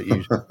principle that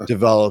you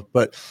developed.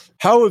 But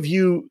how have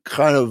you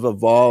kind of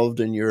evolved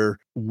in your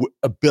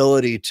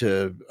ability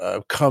to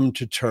come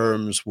to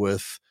terms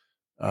with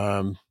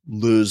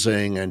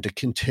losing and to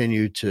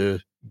continue to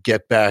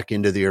get back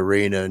into the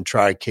arena and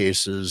try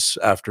cases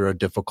after a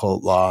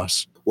difficult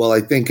loss? Well,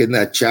 I think in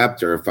that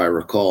chapter, if I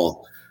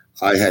recall,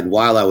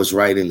 while I was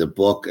writing the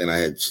book, and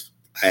I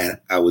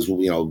was,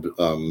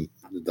 the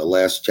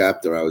last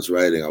chapter I was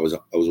writing, I was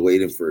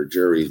waiting for a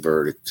jury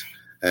verdict,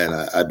 and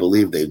I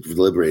believe they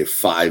deliberated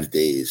 5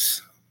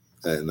 days,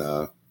 and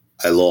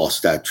I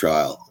lost that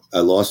trial. I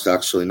lost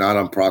actually not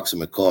on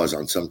proximate cause,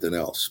 on something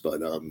else,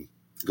 but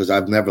because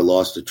I've never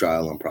lost a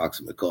trial on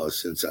proximate cause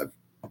since I've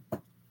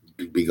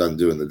begun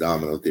doing the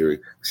domino theory,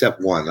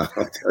 except one, I'll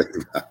tell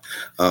you that.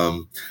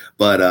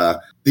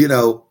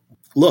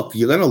 Look,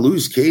 you're going to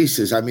lose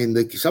cases. I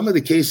mean, some of the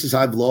cases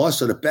I've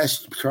lost are the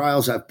best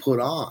trials I've put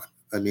on.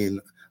 I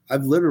mean,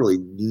 I've literally,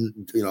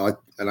 and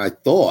I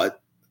thought,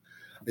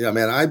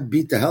 I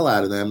beat the hell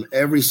out of them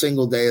every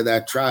single day of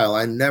that trial.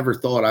 I never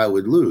thought I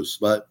would lose,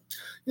 but,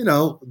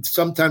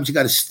 sometimes you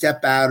got to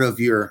step out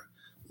of your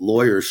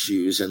lawyer's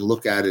shoes and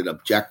look at it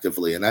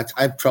objectively. And I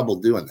have trouble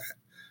doing that.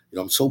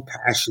 I'm so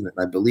passionate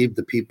and I believe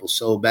the people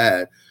so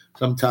bad.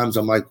 Sometimes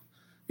I'm like,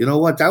 you know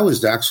what? That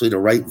was actually the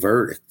right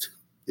verdict,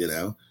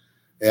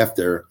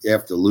 after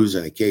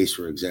losing a case,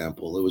 for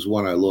example. It was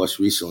one I lost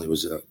recently. It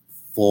was a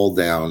fall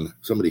down.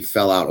 Somebody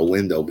fell out a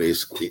window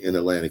basically in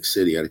Atlantic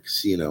City at a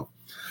casino,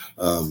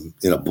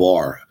 in a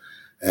bar.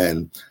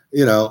 And,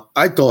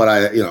 I thought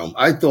I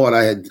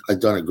had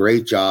done a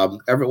great job.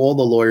 All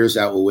the lawyers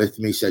that were with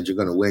me said, you're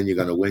going to win, you're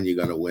going to win, you're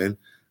going to win.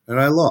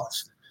 And I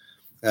lost.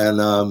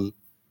 And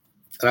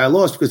I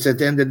lost because at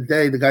the end of the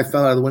day, the guy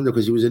fell out of the window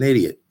because he was an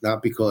idiot,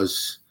 not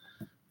because,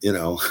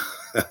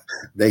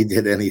 they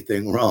did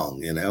anything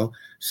wrong,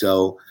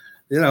 So,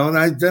 and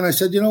I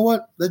said, you know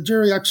what? The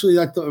jury actually,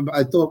 I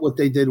thought what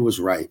they did was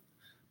right.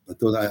 I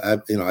thought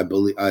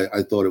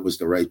I thought it was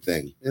the right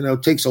thing.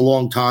 It takes a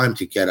long time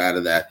to get out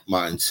of that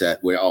mindset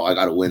where, I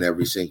got to win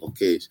every single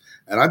case.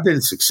 And I've been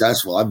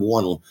successful. I've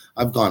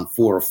gone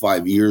 4 or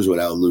 5 years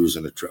without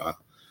losing a trial.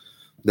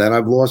 Then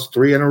I've lost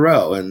 3 in a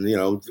row, and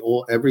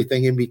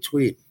everything in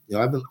between.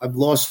 I've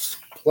lost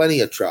plenty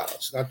of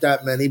trials, not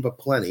that many, but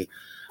plenty.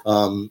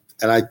 And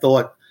I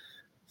thought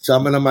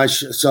some of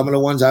the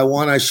ones I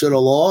won, I should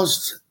have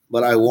lost,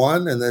 but I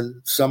won, and then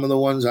some of the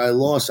ones I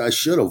lost, I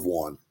should have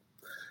won.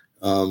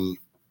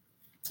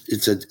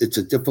 It's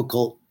a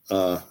difficult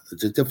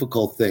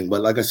thing,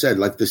 but like I said,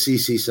 like the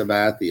CC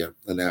Sabathia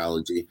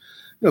analogy,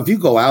 if you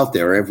go out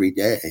there every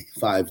day,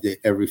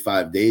 every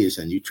 5 days,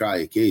 and you try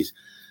a case.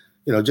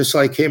 Just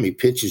like him, he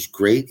pitches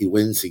great. He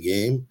wins the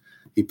game.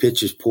 He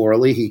pitches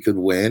poorly. He could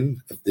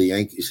win if the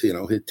Yankees,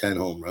 hit 10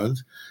 home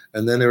runs.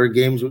 And then there are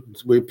games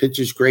where he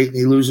pitches great and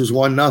he loses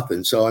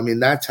 1-0. So, I mean,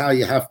 that's how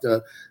you have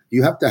to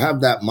have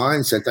that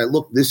mindset that,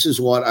 look, this is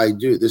what I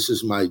do. This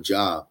is my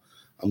job.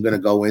 I'm going to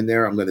go in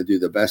there. I'm going to do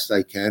the best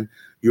I can.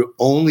 You're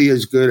only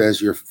as good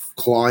as your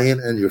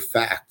client and your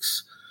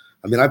facts.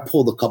 I mean, I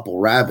pulled a couple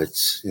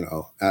rabbits,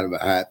 out of a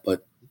hat,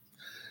 but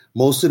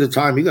most of the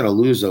time you're going to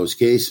lose those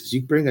cases.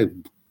 You bring a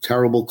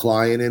terrible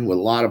client in with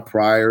a lot of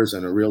priors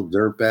and a real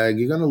dirtbag,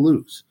 you're going to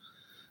lose.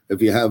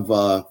 If you have,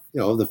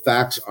 the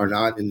facts are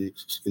not in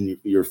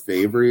your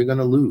favor, you're going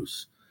to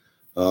lose.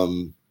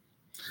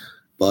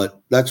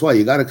 But that's why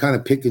you got to kind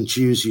of pick and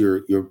choose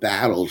your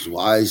battles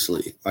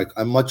wisely. Like,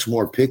 I'm much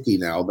more picky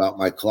now about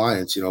my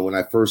clients. When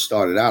I first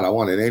started out, I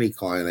wanted any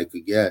client I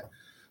could get.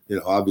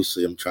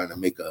 Obviously I'm trying to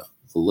make a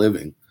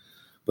living.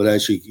 But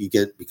as you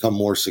become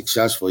more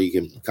successful, you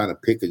can kind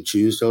of pick and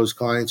choose those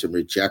clients and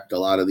reject a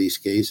lot of these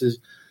cases.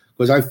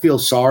 Because I feel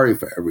sorry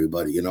for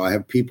everybody. I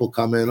have people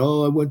come in,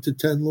 I went to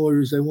 10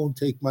 lawyers, they won't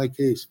take my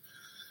case.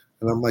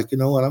 And I'm like, you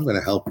know what? I'm going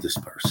to help this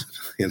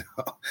person,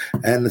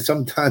 And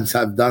sometimes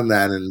I've done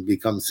that and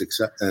become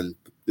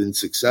been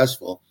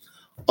successful.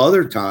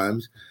 Other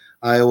times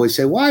I always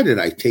say, why did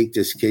I take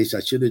this case? I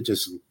should have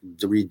just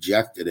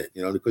rejected it,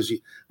 because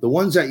the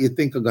ones that you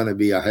think are going to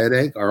be a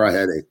headache are a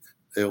headache.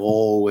 They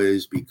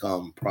always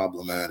become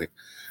problematic.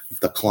 If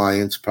the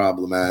client's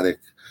problematic,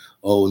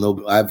 oh,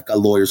 no, I've got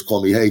lawyers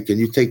call me, hey, can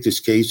you take this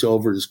case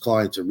over? This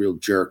client's a real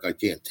jerk. I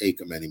can't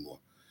take him anymore.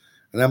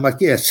 And I'm like,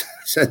 yes,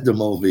 send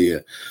them over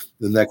here.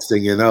 The next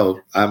thing you know,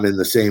 I'm in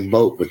the same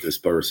boat with this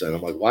person.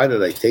 I'm like, why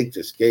did I take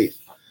this case?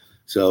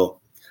 So,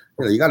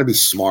 you got to be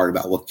smart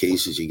about what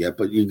cases you get.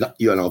 But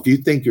if you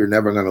think you're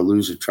never going to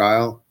lose a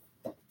trial,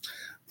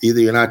 either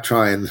you're not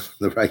trying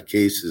the right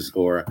cases,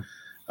 or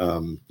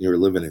you're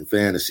living in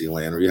fantasy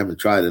land, or you haven't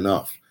tried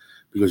enough,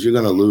 because you're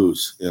going to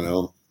lose.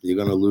 You're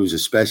going to lose,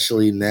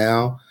 especially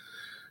now.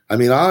 I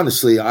mean,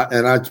 honestly,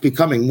 it's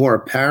becoming more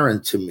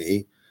apparent to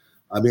me.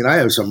 I mean, I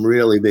have some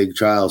really big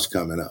trials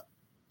coming up,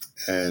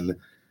 and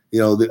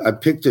I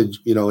picked in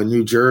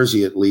New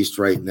Jersey, at least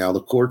right now,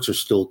 the courts are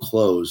still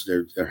closed.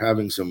 They're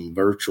having some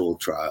virtual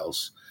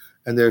trials,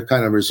 and they're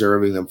kind of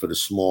reserving them for the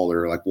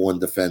smaller, like one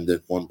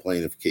defendant, one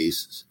plaintiff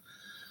cases.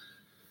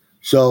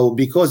 So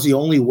because the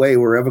only way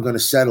we're ever going to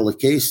settle a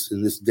case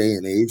in this day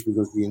and age,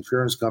 because the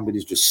insurance company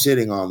is just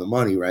sitting on the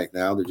money right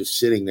now. They're just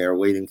sitting there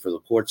waiting for the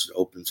courts to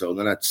open. So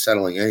they're not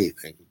settling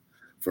anything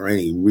for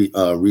any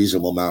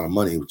reasonable amount of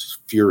money, which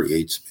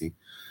infuriates me.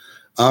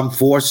 I'm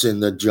forcing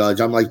the judge.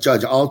 I'm like,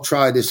 Judge, I'll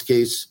try this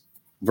case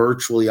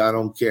virtually. I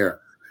don't care.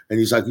 And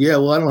he's like, yeah,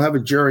 well, I don't have a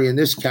jury in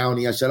this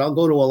county. I said, I'll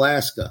go to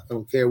Alaska. I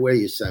don't care where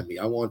you send me.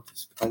 I want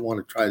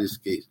to try this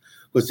case.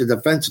 Because the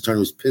defense attorney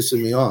was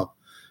pissing me off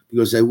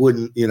because they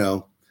wouldn't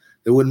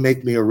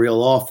make me a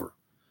real offer.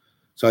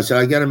 So I said,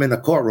 I get him in the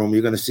courtroom.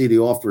 You're going to see the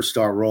offers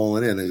start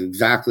rolling in. And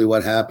exactly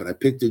what happened. I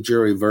picked the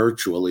jury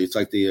virtually. It's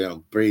like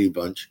the Brady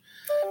Bunch.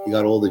 You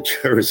got all the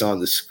jurors on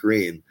the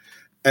screen.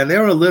 And they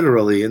were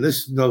literally, and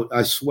this,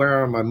 I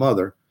swear on my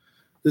mother,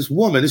 this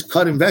woman is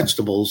cutting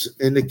vegetables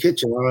in the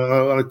kitchen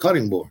on a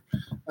cutting board.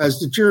 As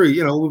the jury,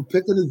 we're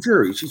picking the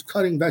jury. She's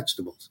cutting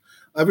vegetables.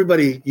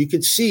 Everybody, you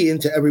could see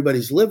into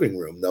everybody's living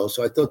room, though.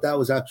 So I thought that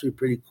was actually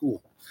pretty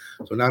cool.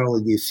 So not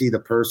only do you see the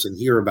person,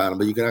 hear about them,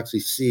 but you can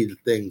actually see the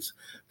things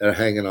that are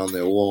hanging on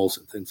their walls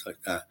and things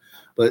like that.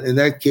 But in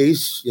that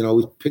case,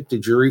 we picked the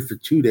jury for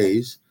 2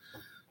 days.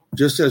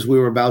 Just as we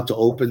were about to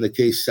open, the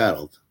case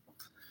settled.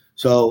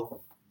 So,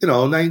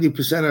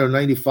 90% or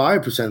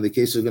 95% of the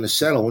cases are going to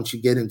settle. Once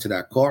you get into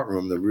that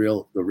courtroom, the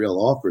real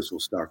offers will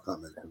start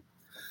coming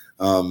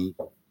in.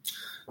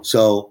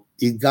 So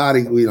we got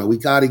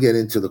to get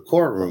into the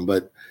courtroom.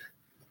 But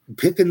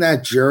picking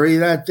that jury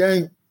that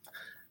day,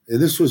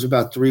 and this was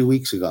about 3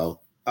 weeks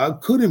ago, I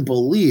couldn't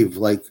believe,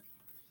 I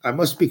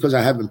must, because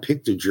I haven't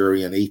picked a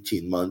jury in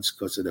 18 months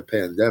because of the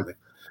pandemic.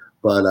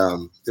 But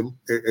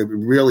it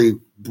really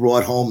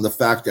brought home the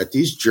fact that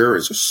these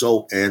jurors are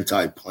so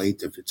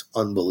anti-plaintiff. It's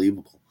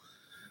unbelievable.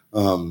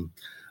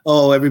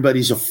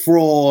 Everybody's a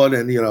fraud,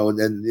 and we have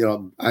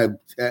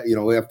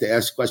to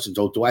ask questions.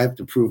 Oh, do I have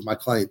to prove my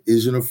client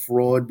isn't a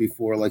fraud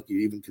before you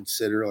even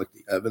consider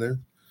the evidence?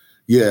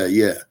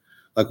 Yeah.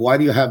 Why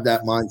do you have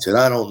that mindset?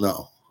 I don't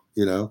know.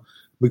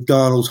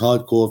 McDonald's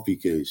hot coffee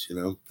case.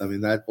 I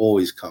mean, that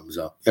always comes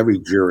up. Every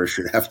juror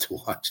should have to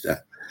watch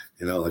that.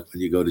 When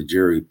you go to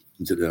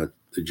the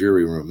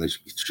jury room, they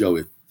should show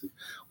it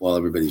while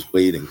everybody's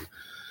waiting.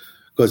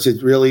 Because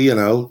it really,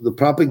 the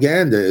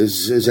propaganda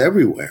is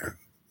everywhere.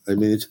 I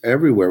mean, it's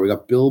everywhere. We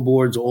got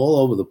billboards all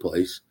over the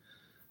place,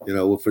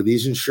 for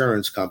these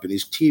insurance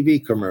companies,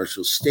 TV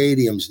commercials,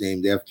 stadiums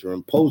named after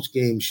them,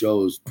 post-game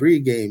shows,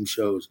 pre-game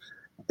shows.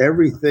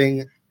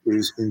 Everything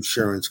is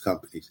insurance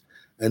companies.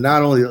 And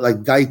not only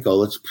like Geico,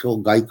 let's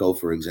pull Geico,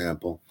 for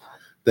example.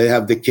 They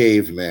have the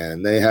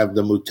caveman. They have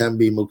the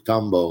Mutembe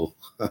Mutombo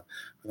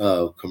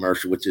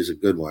commercial, which is a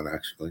good one,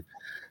 actually.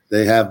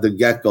 They have the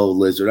gecko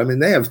lizard. I mean,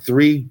 they have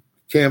 3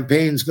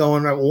 campaigns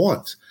going at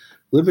once.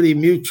 Liberty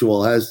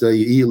Mutual has the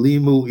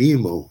Limu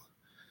Emu.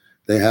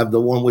 They have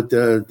the one with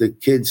the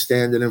kid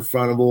standing in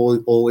front of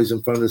always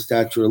in front of the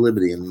Statue of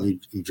Liberty in New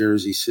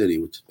Jersey City,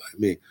 which is by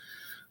me.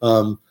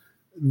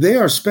 They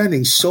are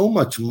spending so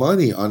much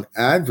money on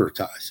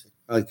advertising,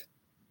 and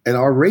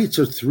our rates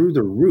are through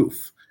the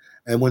roof.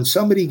 And when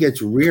somebody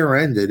gets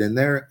rear-ended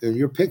and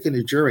you're picking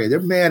a jury,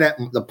 they're mad at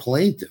the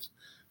plaintiff.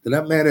 They're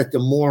not mad at the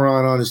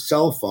moron on his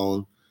cell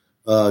phone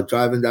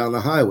driving down the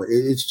highway.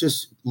 It's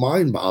just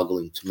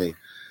mind-boggling to me.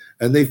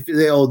 And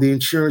the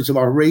insurance of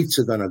our rates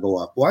are going to go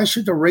up. Why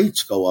should the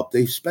rates go up?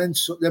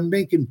 They're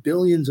making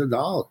billions of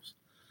dollars.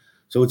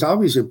 So it's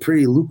obviously a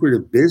pretty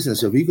lucrative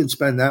business if you can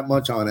spend that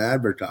much on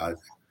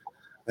advertising.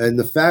 And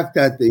the fact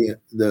that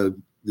the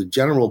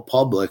general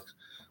public,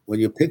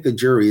 when you pick a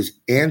jury, is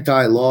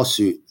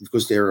anti-lawsuit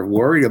because they're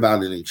worried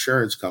about an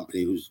insurance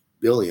company who's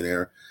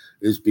billionaire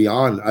is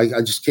beyond.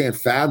 I just can't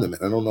fathom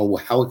it. I don't know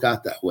how it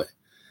got that way.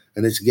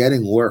 And it's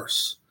getting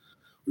worse.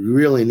 We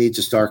really need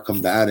to start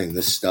combating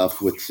this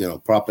stuff with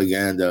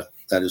propaganda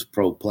that is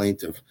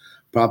pro-plaintiff,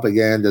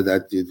 propaganda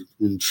that the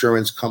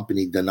insurance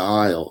company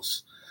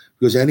denials.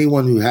 Because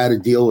anyone who had to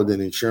deal with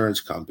an insurance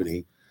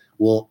company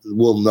will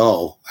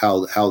know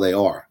how they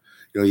are.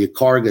 Your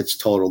car gets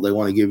totaled. They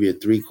want to give you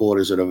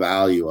 3/4 of the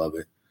value of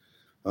it.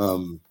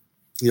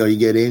 You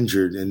get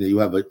injured and you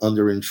have an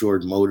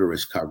underinsured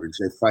motorist coverage.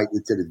 They fight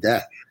you to the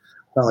death.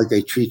 It's not like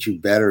they treat you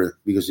better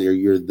because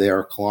you're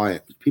their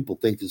client. People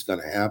think it's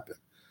going to happen,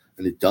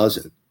 and it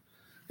doesn't.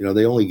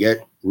 They only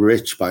get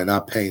rich by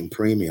not paying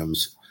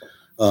premiums,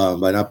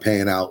 by not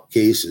paying out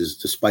cases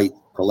despite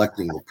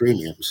collecting the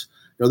premiums.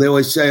 They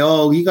always say,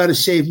 "Oh, you got to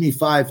save me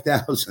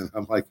 $5,000."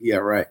 I'm like, "Yeah,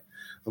 right.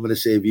 I'm going to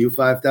save you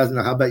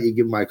 $5,000. How about you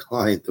give my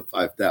client the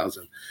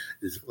 $5,000?"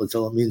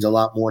 It means a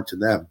lot more to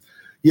them.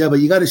 Yeah,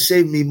 but you got to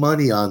save me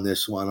money on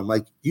this one. I'm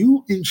like,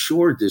 you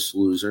insured this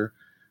loser.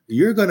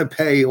 You're going to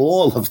pay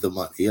all of the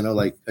money.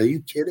 Are you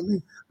kidding me?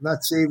 I'm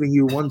not saving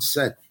you 1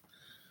 cent.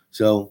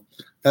 So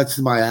that's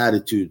my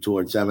attitude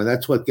towards them. And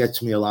that's what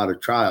gets me a lot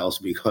of trials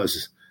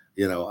because,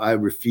 I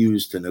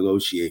refuse to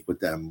negotiate with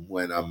them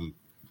when I'm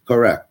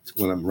correct,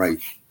 when I'm right.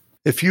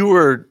 If you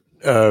were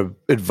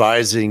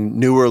advising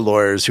newer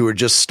lawyers who are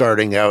just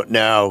starting out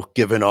now,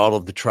 given all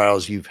of the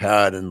trials you've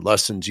had and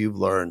lessons you've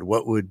learned,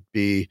 what would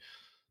be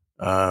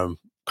kind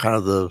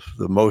of the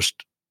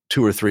most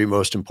 2 or 3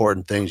 most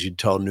important things you'd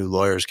tell new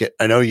lawyers?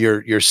 I know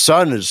your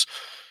son is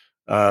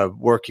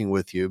working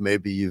with you.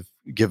 Maybe you've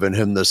given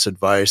him this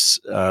advice.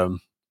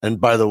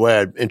 And by the way,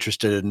 I'm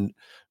interested in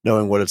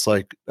knowing what it's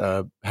like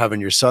having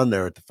your son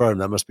there at the firm.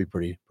 That must be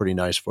pretty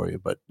nice for you.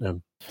 But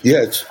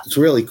yeah, it's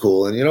really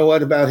cool. And you know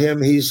what about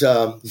him? He's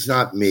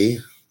not me.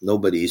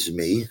 Nobody's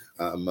me.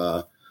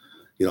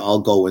 I'll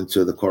go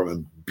into the courtroom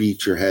and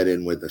beat your head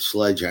in with a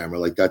sledgehammer.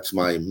 Like that's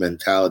my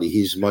mentality.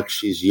 He's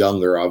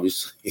younger.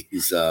 Obviously,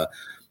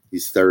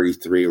 he's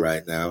 33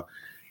 right now.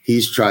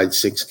 He's tried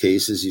 6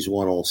 cases. He's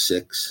won all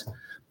 6,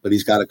 but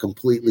he's got a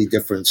completely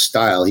different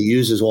style. He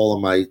uses all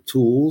of my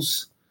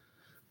tools,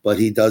 but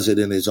he does it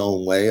in his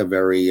own way.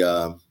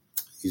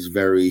 He's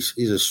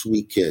a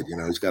sweet kid.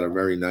 He's got a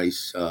very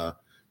nice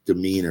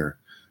demeanor,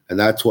 and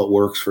that's what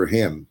works for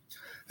him.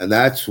 And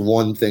that's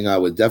one thing I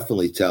would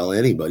definitely tell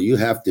anybody. You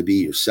have to be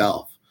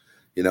yourself.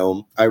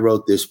 I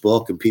wrote this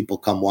book and people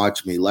come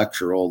watch me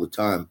lecture all the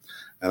time.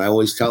 And I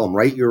always tell them,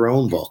 write your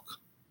own book.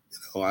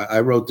 I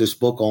wrote this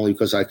book only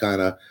because I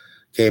kind of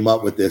came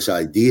up with this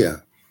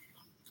idea.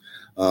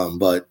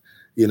 But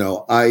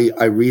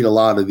I read a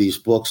lot of these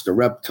books, The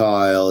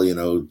Reptile,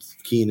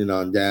 Keenan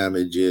on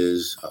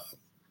Damages,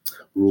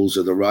 Rules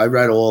of the Road. I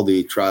read all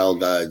the trial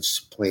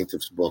guides,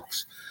 plaintiffs'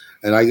 books,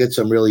 and I get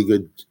some really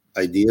good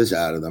ideas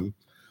out of them.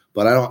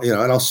 But I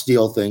don't, I'll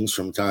steal things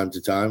from time to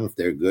time if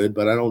they're good,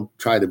 but I don't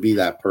try to be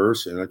that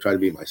person. I try to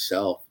be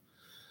myself.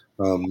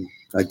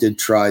 I did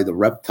try The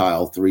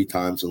Reptile 3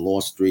 times and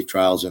lost 3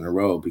 trials in a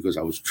row because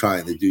I was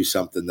trying to do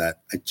something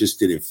that I just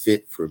didn't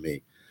fit for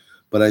me.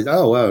 But I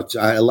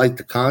like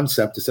the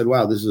concept. I said,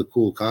 wow, this is a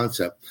cool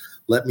concept.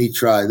 Let me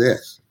try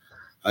this.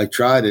 I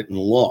tried it and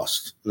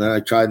lost. And then I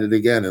tried it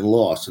again and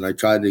lost. And I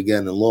tried it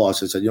again and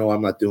lost. I said,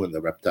 I'm not doing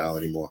The Reptile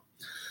anymore.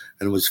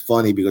 And it was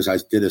funny because I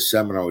did a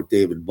seminar with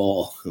David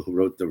Ball, who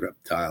wrote The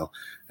Reptile.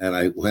 And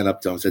I went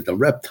up to him and said, The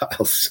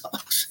Reptile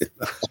sucks.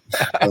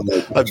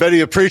 I bet he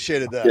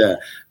appreciated that. Yeah.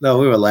 No,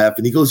 we were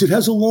laughing. He goes, it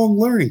has a long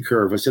learning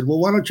curve. I said, well,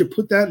 why don't you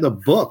put that in the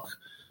book?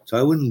 So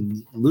I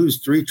wouldn't lose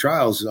 3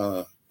 trials in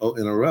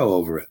a row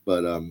over it.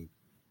 But and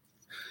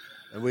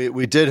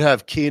we did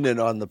have Keenan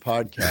on the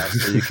podcast,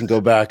 so you can go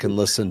back and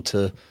listen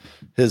to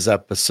his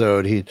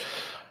episode.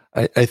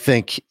 I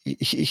think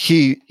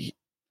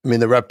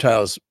The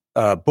Reptiles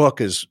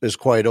book is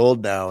quite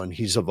old now, and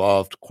he's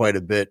evolved quite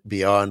a bit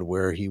beyond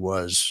where he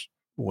was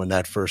when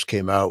that first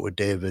came out with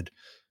David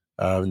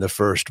in the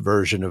first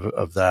version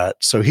of that.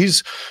 So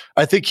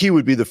I think he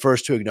would be the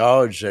first to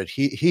acknowledge that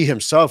he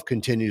himself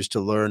continues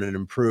to learn and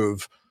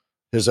improve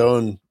his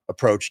own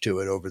approach to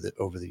it over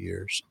the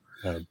years.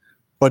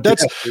 But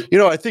that's,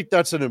 I think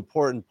that's an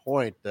important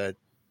point that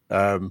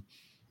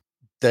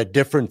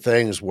different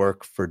things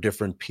work for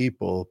different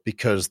people,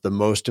 because the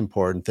most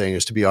important thing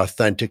is to be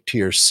authentic to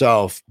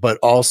yourself, but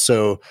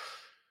also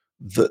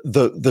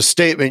the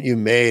statement you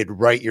made,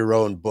 write your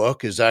own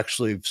book, is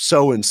actually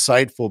so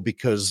insightful,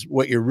 because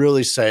what you're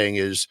really saying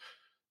is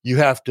you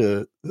have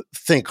to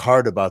think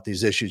hard about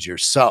these issues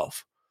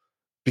yourself,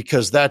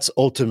 because that's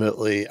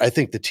ultimately, I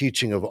think, the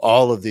teaching of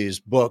all of these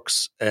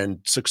books and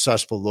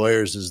successful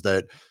lawyers is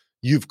that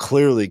you've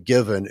clearly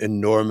given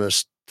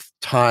enormous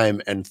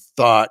time and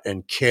thought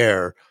and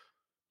care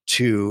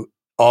to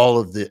all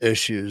of the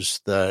issues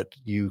that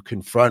you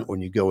confront when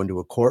you go into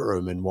a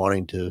courtroom and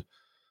wanting to,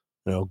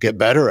 get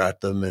better at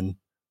them and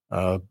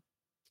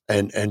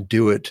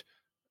do it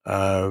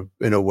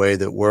in a way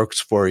that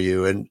works for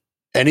you. And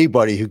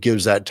anybody who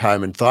gives that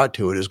time and thought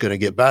to it is going to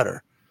get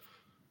better.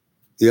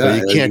 Yeah,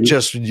 so you can't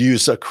just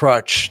use a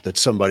crutch that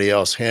somebody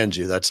else hands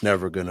you. That's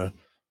never going to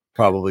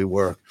probably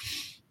work.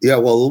 Yeah,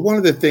 well, one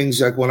of the things,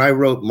 like when I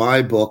wrote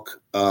my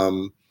book,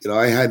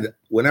 I had,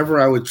 whenever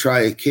I would try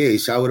a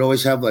case, I would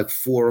always have like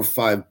 4 or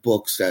 5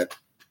 books that,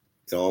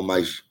 on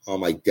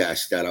my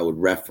desk that I would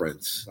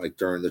reference, like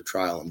during the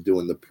trial. I'm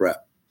doing the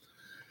prep.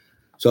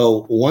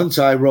 So once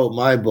I wrote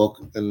my book,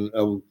 and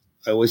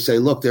I always say,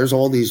 look, there's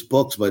all these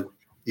books, but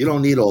You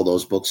don't need all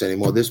those books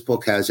anymore. This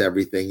book has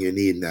everything you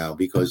need now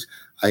because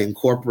I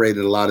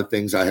incorporated a lot of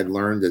things I had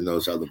learned in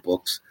those other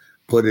books,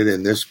 put it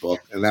in this book,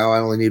 and now I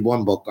only need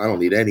one book. I don't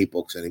need any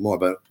books anymore,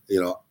 but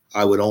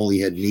I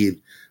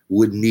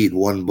would need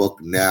one book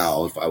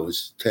now if I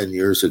was 10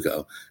 years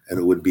ago, and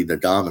it would be the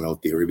domino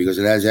theory because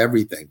it has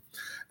everything.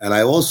 And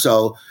I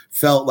also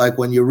felt like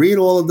when you read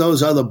all of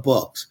those other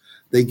books,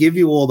 they give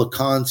you all the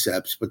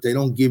concepts, but they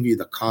don't give you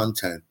the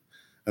content.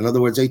 In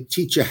other words, they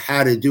teach you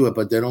how to do it,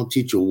 but they don't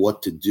teach you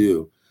what to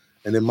do.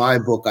 And in my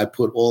book, I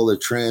put all the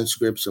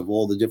transcripts of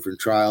all the different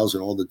trials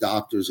and all the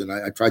doctors, and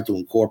I tried to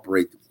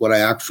incorporate what I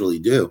actually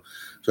do.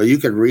 So you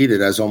could read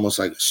it as almost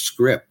like a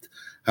script.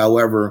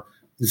 However,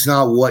 it's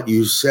not what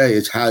you say,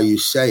 it's how you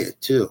say it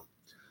too.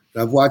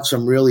 And I've watched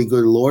some really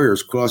good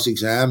lawyers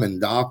cross-examine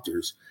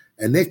doctors,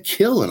 and they're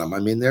killing them. I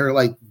mean, they're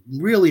like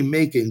really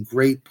making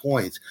great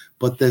points,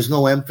 but there's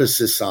no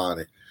emphasis on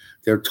it.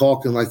 They're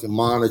talking like a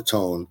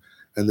monotone,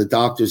 and the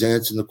doctor's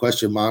answering the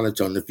question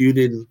monotone. If you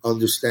didn't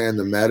understand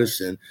the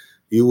medicine,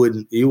 you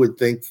would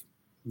think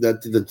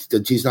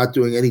that he's not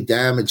doing any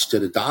damage to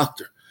the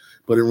doctor.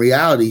 But in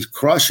reality, he's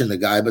crushing the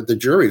guy, but the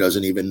jury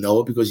doesn't even know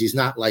it because he's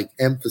not like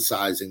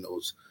emphasizing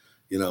those,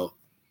 the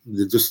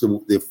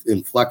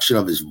inflection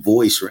of his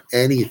voice or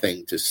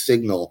anything to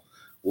signal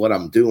what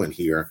I'm doing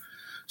here.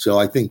 So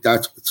I think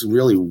it's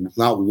really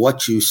not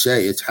what you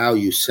say, it's how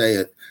you say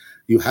it.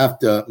 You have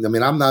to,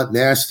 I'm not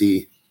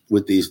nasty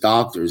with these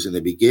doctors in the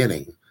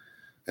beginning.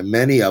 And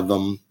many of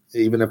them,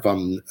 even if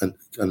I'm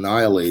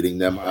annihilating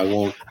them, I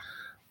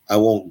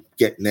won't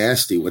get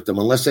nasty with them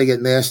unless they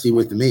get nasty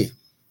with me,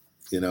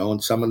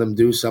 and some of them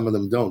do, some of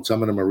them don't.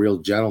 Some of them are real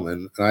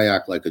gentlemen, and I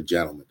act like a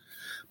gentleman.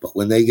 But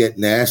when they get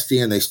nasty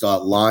and they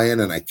start lying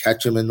and I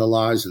catch them in the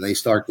lies and they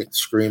start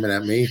screaming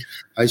at me,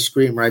 I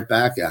scream right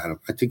back at them.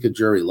 I think the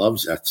jury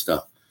loves that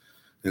stuff.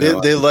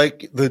 They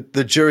like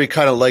the jury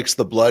kind of likes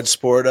the blood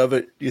sport of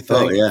it, you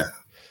think? Oh, yeah.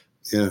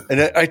 Yeah.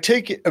 And I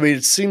take it,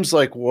 it seems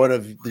like one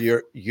of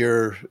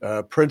your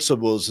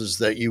principles is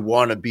that you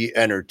want to be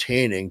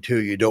entertaining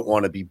too. You don't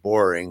want to be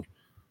boring.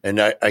 And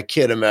I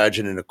can't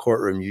imagine in a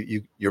courtroom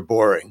you're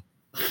boring.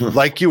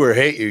 Like you or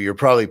hate you, you're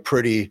probably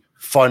pretty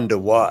fun to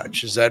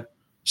watch. Is that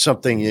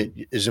something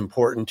that is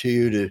important to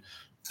you to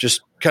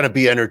just kind of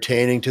be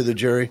entertaining to the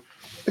jury?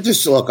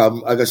 Just look,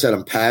 like I said,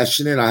 I'm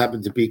passionate. I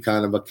happen to be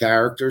kind of a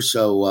character,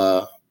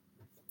 so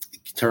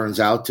it turns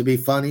out to be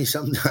funny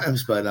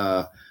sometimes. But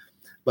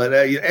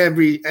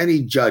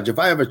any judge, if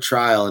I have a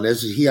trial and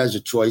he has a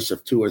choice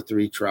of 2 or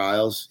 3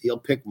 trials, he'll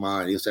pick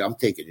mine. He'll say, "I'm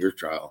taking your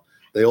trial."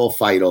 They all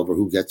fight over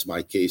who gets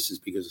my cases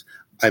because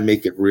I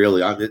make it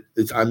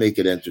I make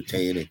it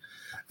entertaining.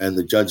 And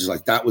the judge is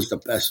like, "That was the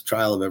best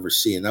trial I've ever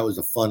seen. That was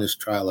the funnest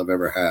trial I've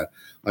ever had."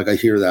 Like I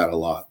hear that a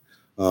lot.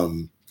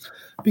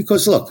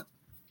 Because look,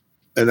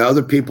 and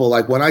other people,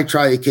 like when I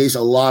try a case,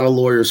 a lot of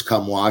lawyers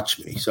come watch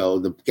me. So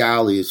the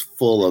galley is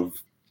full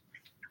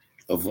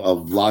of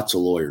lots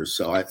of lawyers.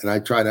 So I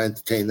try to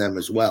entertain them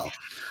as well.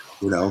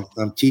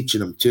 I'm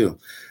teaching them too.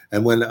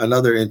 And when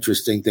another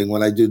interesting thing,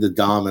 when I do the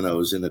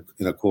dominoes in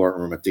a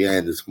courtroom at the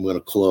end, I'm going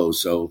to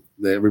close. So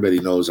everybody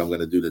knows I'm going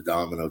to do the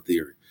domino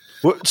theory.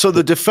 So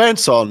the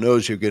defense all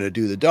knows you're going to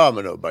do the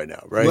domino by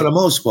now, right? For the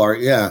most part,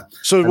 yeah.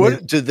 So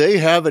do they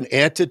have an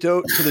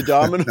antidote to the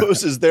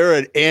dominoes? Is there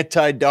an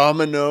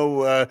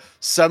anti-domino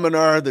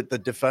seminar that the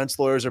defense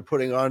lawyers are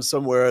putting on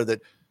somewhere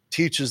that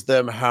teaches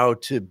them how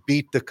to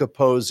beat the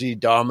Capozzi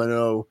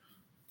domino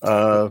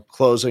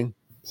closing?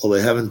 Well,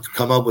 they haven't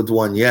come up with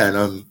one yet.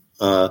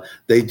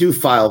 They do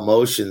file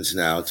motions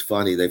now. It's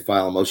funny. They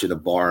file a motion to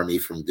bar me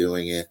from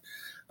doing it.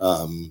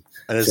 And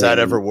has that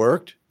ever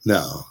worked?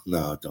 No,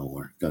 it don't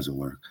work. It doesn't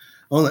work.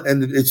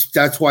 And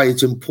that's why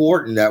it's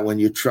important that when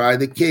you try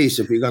the case,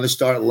 if you're going to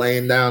start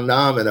laying down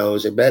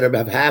dominoes, it better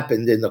have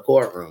happened in the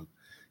courtroom.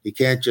 You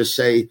can't just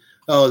say,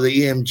 "Oh, the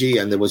EMG,"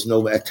 and there was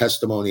no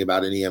testimony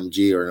about an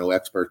EMG or no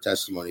expert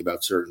testimony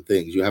about certain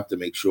things. You have to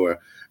make sure,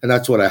 and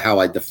that's how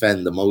I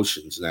defend the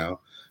motions now.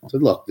 So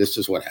look, this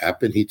is what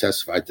happened. He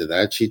testified to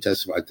that. She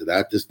testified to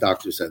that. This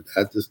doctor said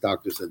that. This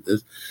doctor said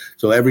this.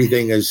 So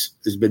everything has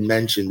been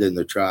mentioned in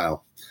the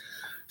trial.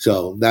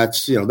 So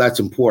that's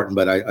important,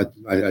 but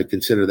I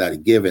consider that a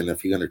given.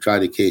 If you're going to try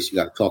the case, you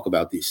got to talk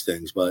about these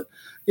things. But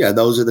yeah,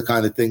 those are the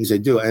kind of things they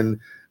do. And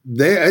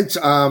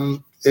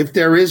if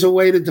there is a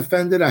way to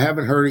defend it, I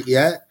haven't heard it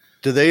yet.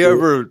 Do they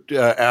ever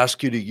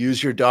ask you to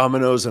use your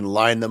dominoes and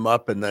line them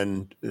up and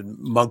then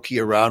monkey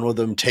around with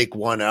them, take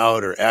one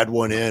out or add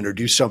one in or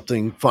do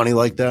something funny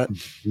like that?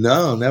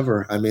 No,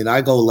 never.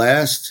 I go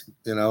last,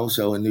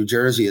 so in New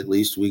Jersey, at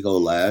least we go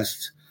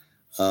last.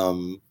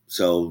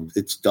 So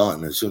it's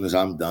done. As soon as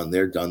I'm done,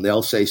 they're done.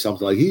 They'll say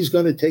something like, "He's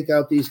going to take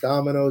out these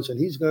dominoes and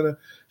he's going to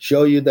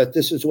show you that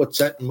this is what's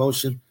set in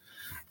motion."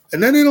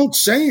 And then they don't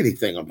say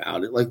anything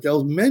about it. Like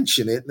they'll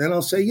mention it, and then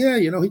I'll say, "Yeah,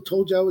 he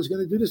told you I was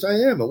going to do this. I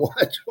am." And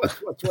watch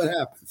what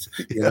happens.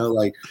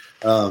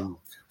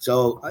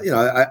 So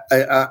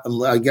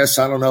I guess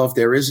I don't know if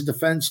there is a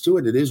defense to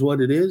it. It is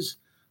what it is.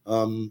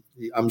 I'm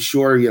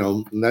sure,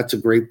 and that's a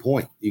great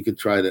point. You could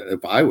try to.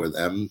 If I were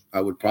them,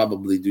 I would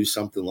probably do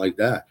something like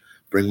that.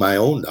 bring my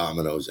own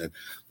dominoes in.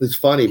 It's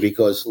funny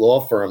because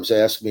law firms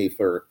ask me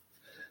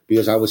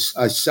because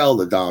I sell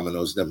the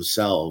dominoes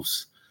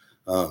themselves.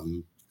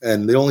 And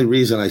the only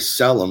reason I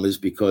sell them is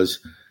because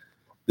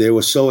they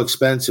were so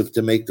expensive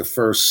to make the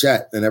first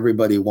set, and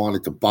everybody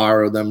wanted to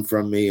borrow them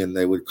from me, and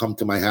they would come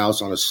to my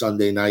house on a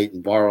Sunday night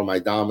and borrow my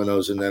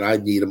dominoes, and then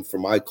I'd need them for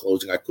my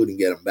closing. I couldn't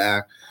get them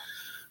back.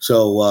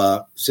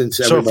 So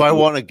if I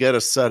want to get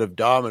a set of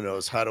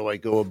dominoes, how do I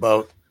go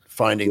about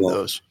finding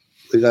those?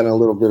 We got a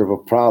little bit of a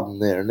problem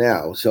there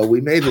now. So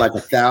we made like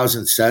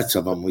 1,000 sets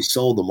of them. We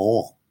sold them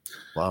all.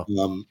 Wow.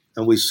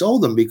 And we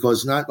sold them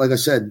because, not like I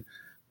said,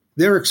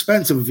 they're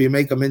expensive if you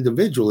make them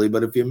individually,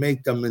 but if you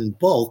make them in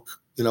bulk,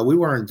 we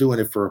weren't doing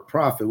it for a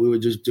profit. We were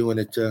just doing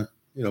it to,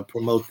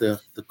 promote the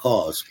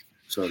cause,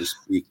 so to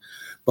speak.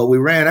 But we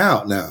ran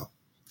out now.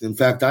 In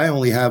fact, I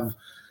only have,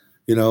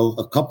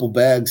 a couple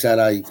bags that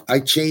I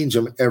change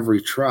them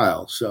every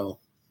trial. So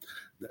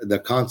they're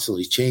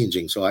constantly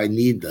changing. So I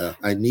need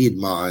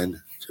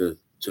mine to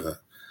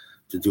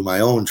do my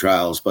own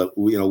trials. But,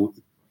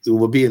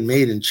 we're being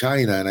made in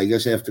China. And I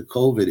guess after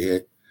COVID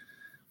hit,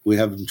 we're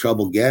having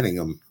trouble getting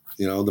them.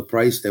 The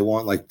price, they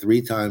want like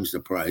 3 times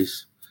the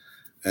price.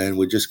 And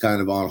we're just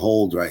kind of on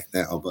hold right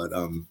now. But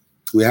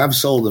we have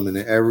sold them in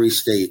every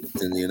state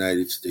in the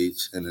United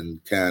States and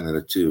in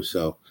Canada too.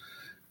 So,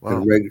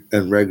 wow.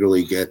 and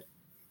regularly get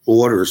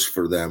orders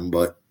for them.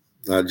 But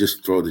I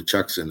just throw the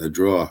checks in the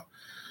drawer.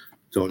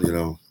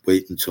 Don't,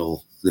 wait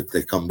until if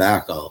they come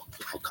back, I'll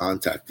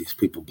contact these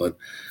people. But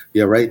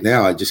yeah, right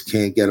now I just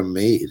can't get them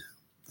made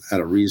at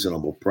a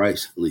reasonable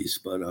price at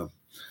least. But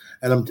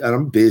and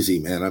I'm busy,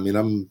 man. I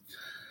mean,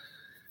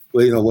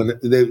 when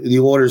the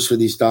orders for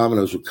these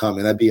dominoes would come,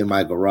 and I'd be in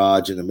my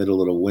garage in the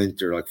middle of the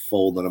winter, like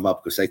folding them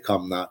up because they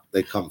come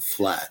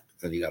flat,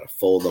 and you got to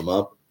fold them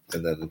up,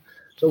 and then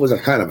so it was a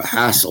kind of a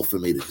hassle for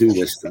me to do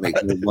this to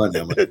make more money.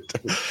 I'm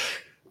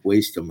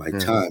wasting my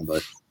time,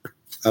 but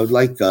I would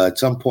like at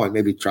some point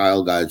maybe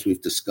trial guides.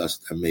 We've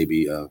discussed them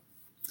maybe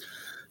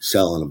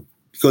selling them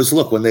because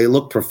look, when they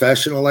look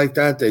professional like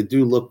that, they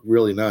do look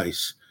really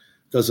nice.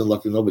 It doesn't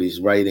look like nobody's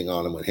writing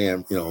on them with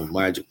hand,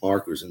 magic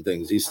markers and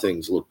things. These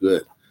things look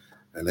good.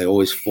 And they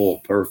always fall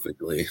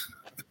perfectly.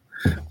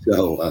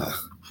 So,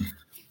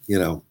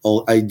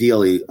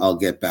 ideally, I'll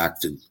get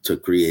back to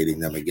creating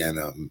them again.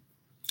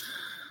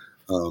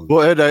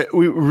 Well, Ed,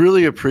 we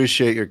really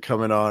appreciate your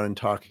coming on and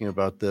talking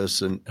about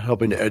this and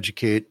helping to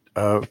educate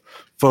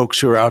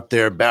folks who are out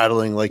there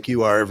battling like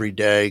you are every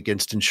day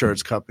against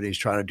insurance companies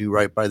trying to do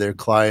right by their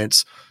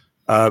clients.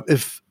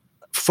 If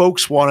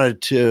folks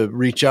wanted to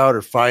reach out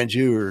or find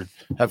you or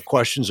have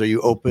questions, are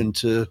you open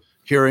to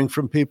hearing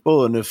from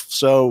people? And if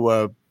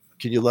so,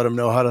 can you let them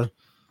know how to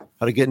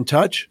get in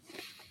touch?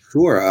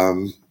 Sure.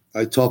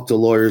 I talk to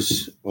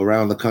lawyers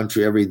around the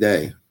country every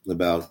day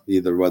about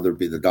whether it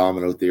be the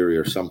domino theory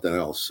or something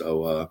else.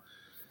 So,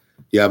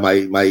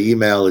 my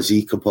email is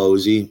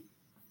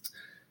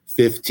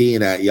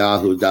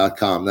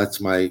ecapozzi15@yahoo.com. That's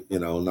my,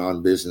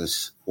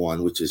 non-business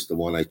one, which is the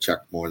one I check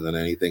more than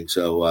anything.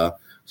 So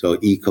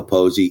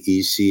ecapozzi,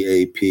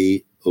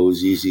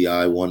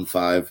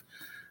 ECAPOZZI15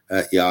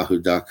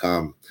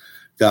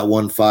 That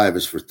 15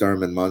 is for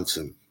Thurman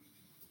Munson.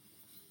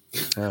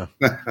 Yeah.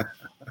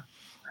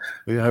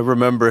 I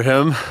remember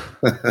him.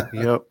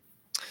 Yep.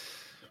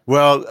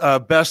 Well,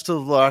 best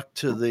of luck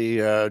to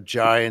the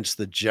Giants,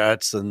 the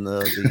Jets, and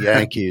the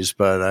Yankees,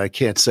 but I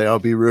can't say I'll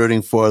be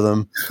rooting for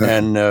them.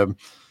 And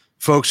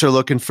folks are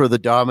looking for the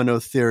Domino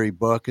Theory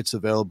book. It's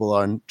available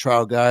on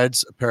Trial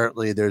Guides.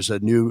 Apparently, there's a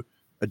new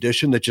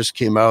edition that just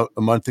came out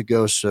a month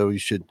ago, so you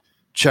should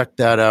check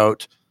that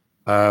out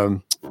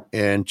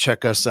and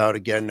check us out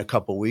again in a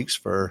couple weeks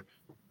for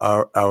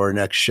our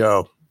next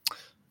show.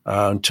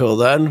 Until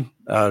then,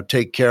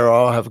 take care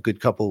all. Have a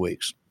good couple of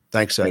weeks.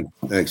 Thanks, Ed.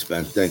 Thanks,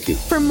 Ben. Thank you.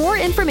 For more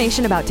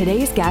information about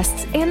today's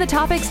guests and the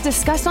topics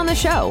discussed on the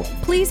show,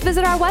 please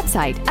visit our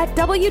website at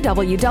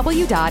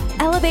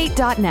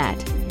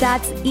www.elevate.net.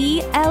 That's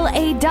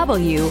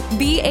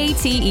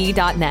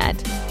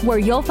ELAWBATE.net, where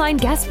you'll find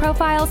guest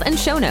profiles and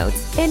show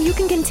notes, and you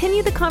can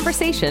continue the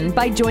conversation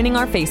by joining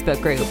our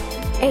Facebook group.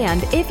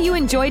 And if you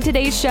enjoyed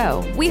today's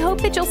show, we hope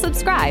that you'll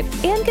subscribe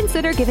and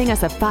consider giving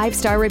us a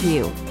 5-star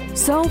review.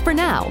 So for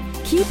now,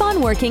 keep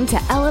on working to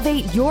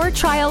elevate your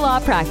trial law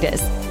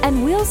practice,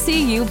 and we'll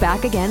see you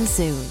back again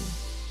soon.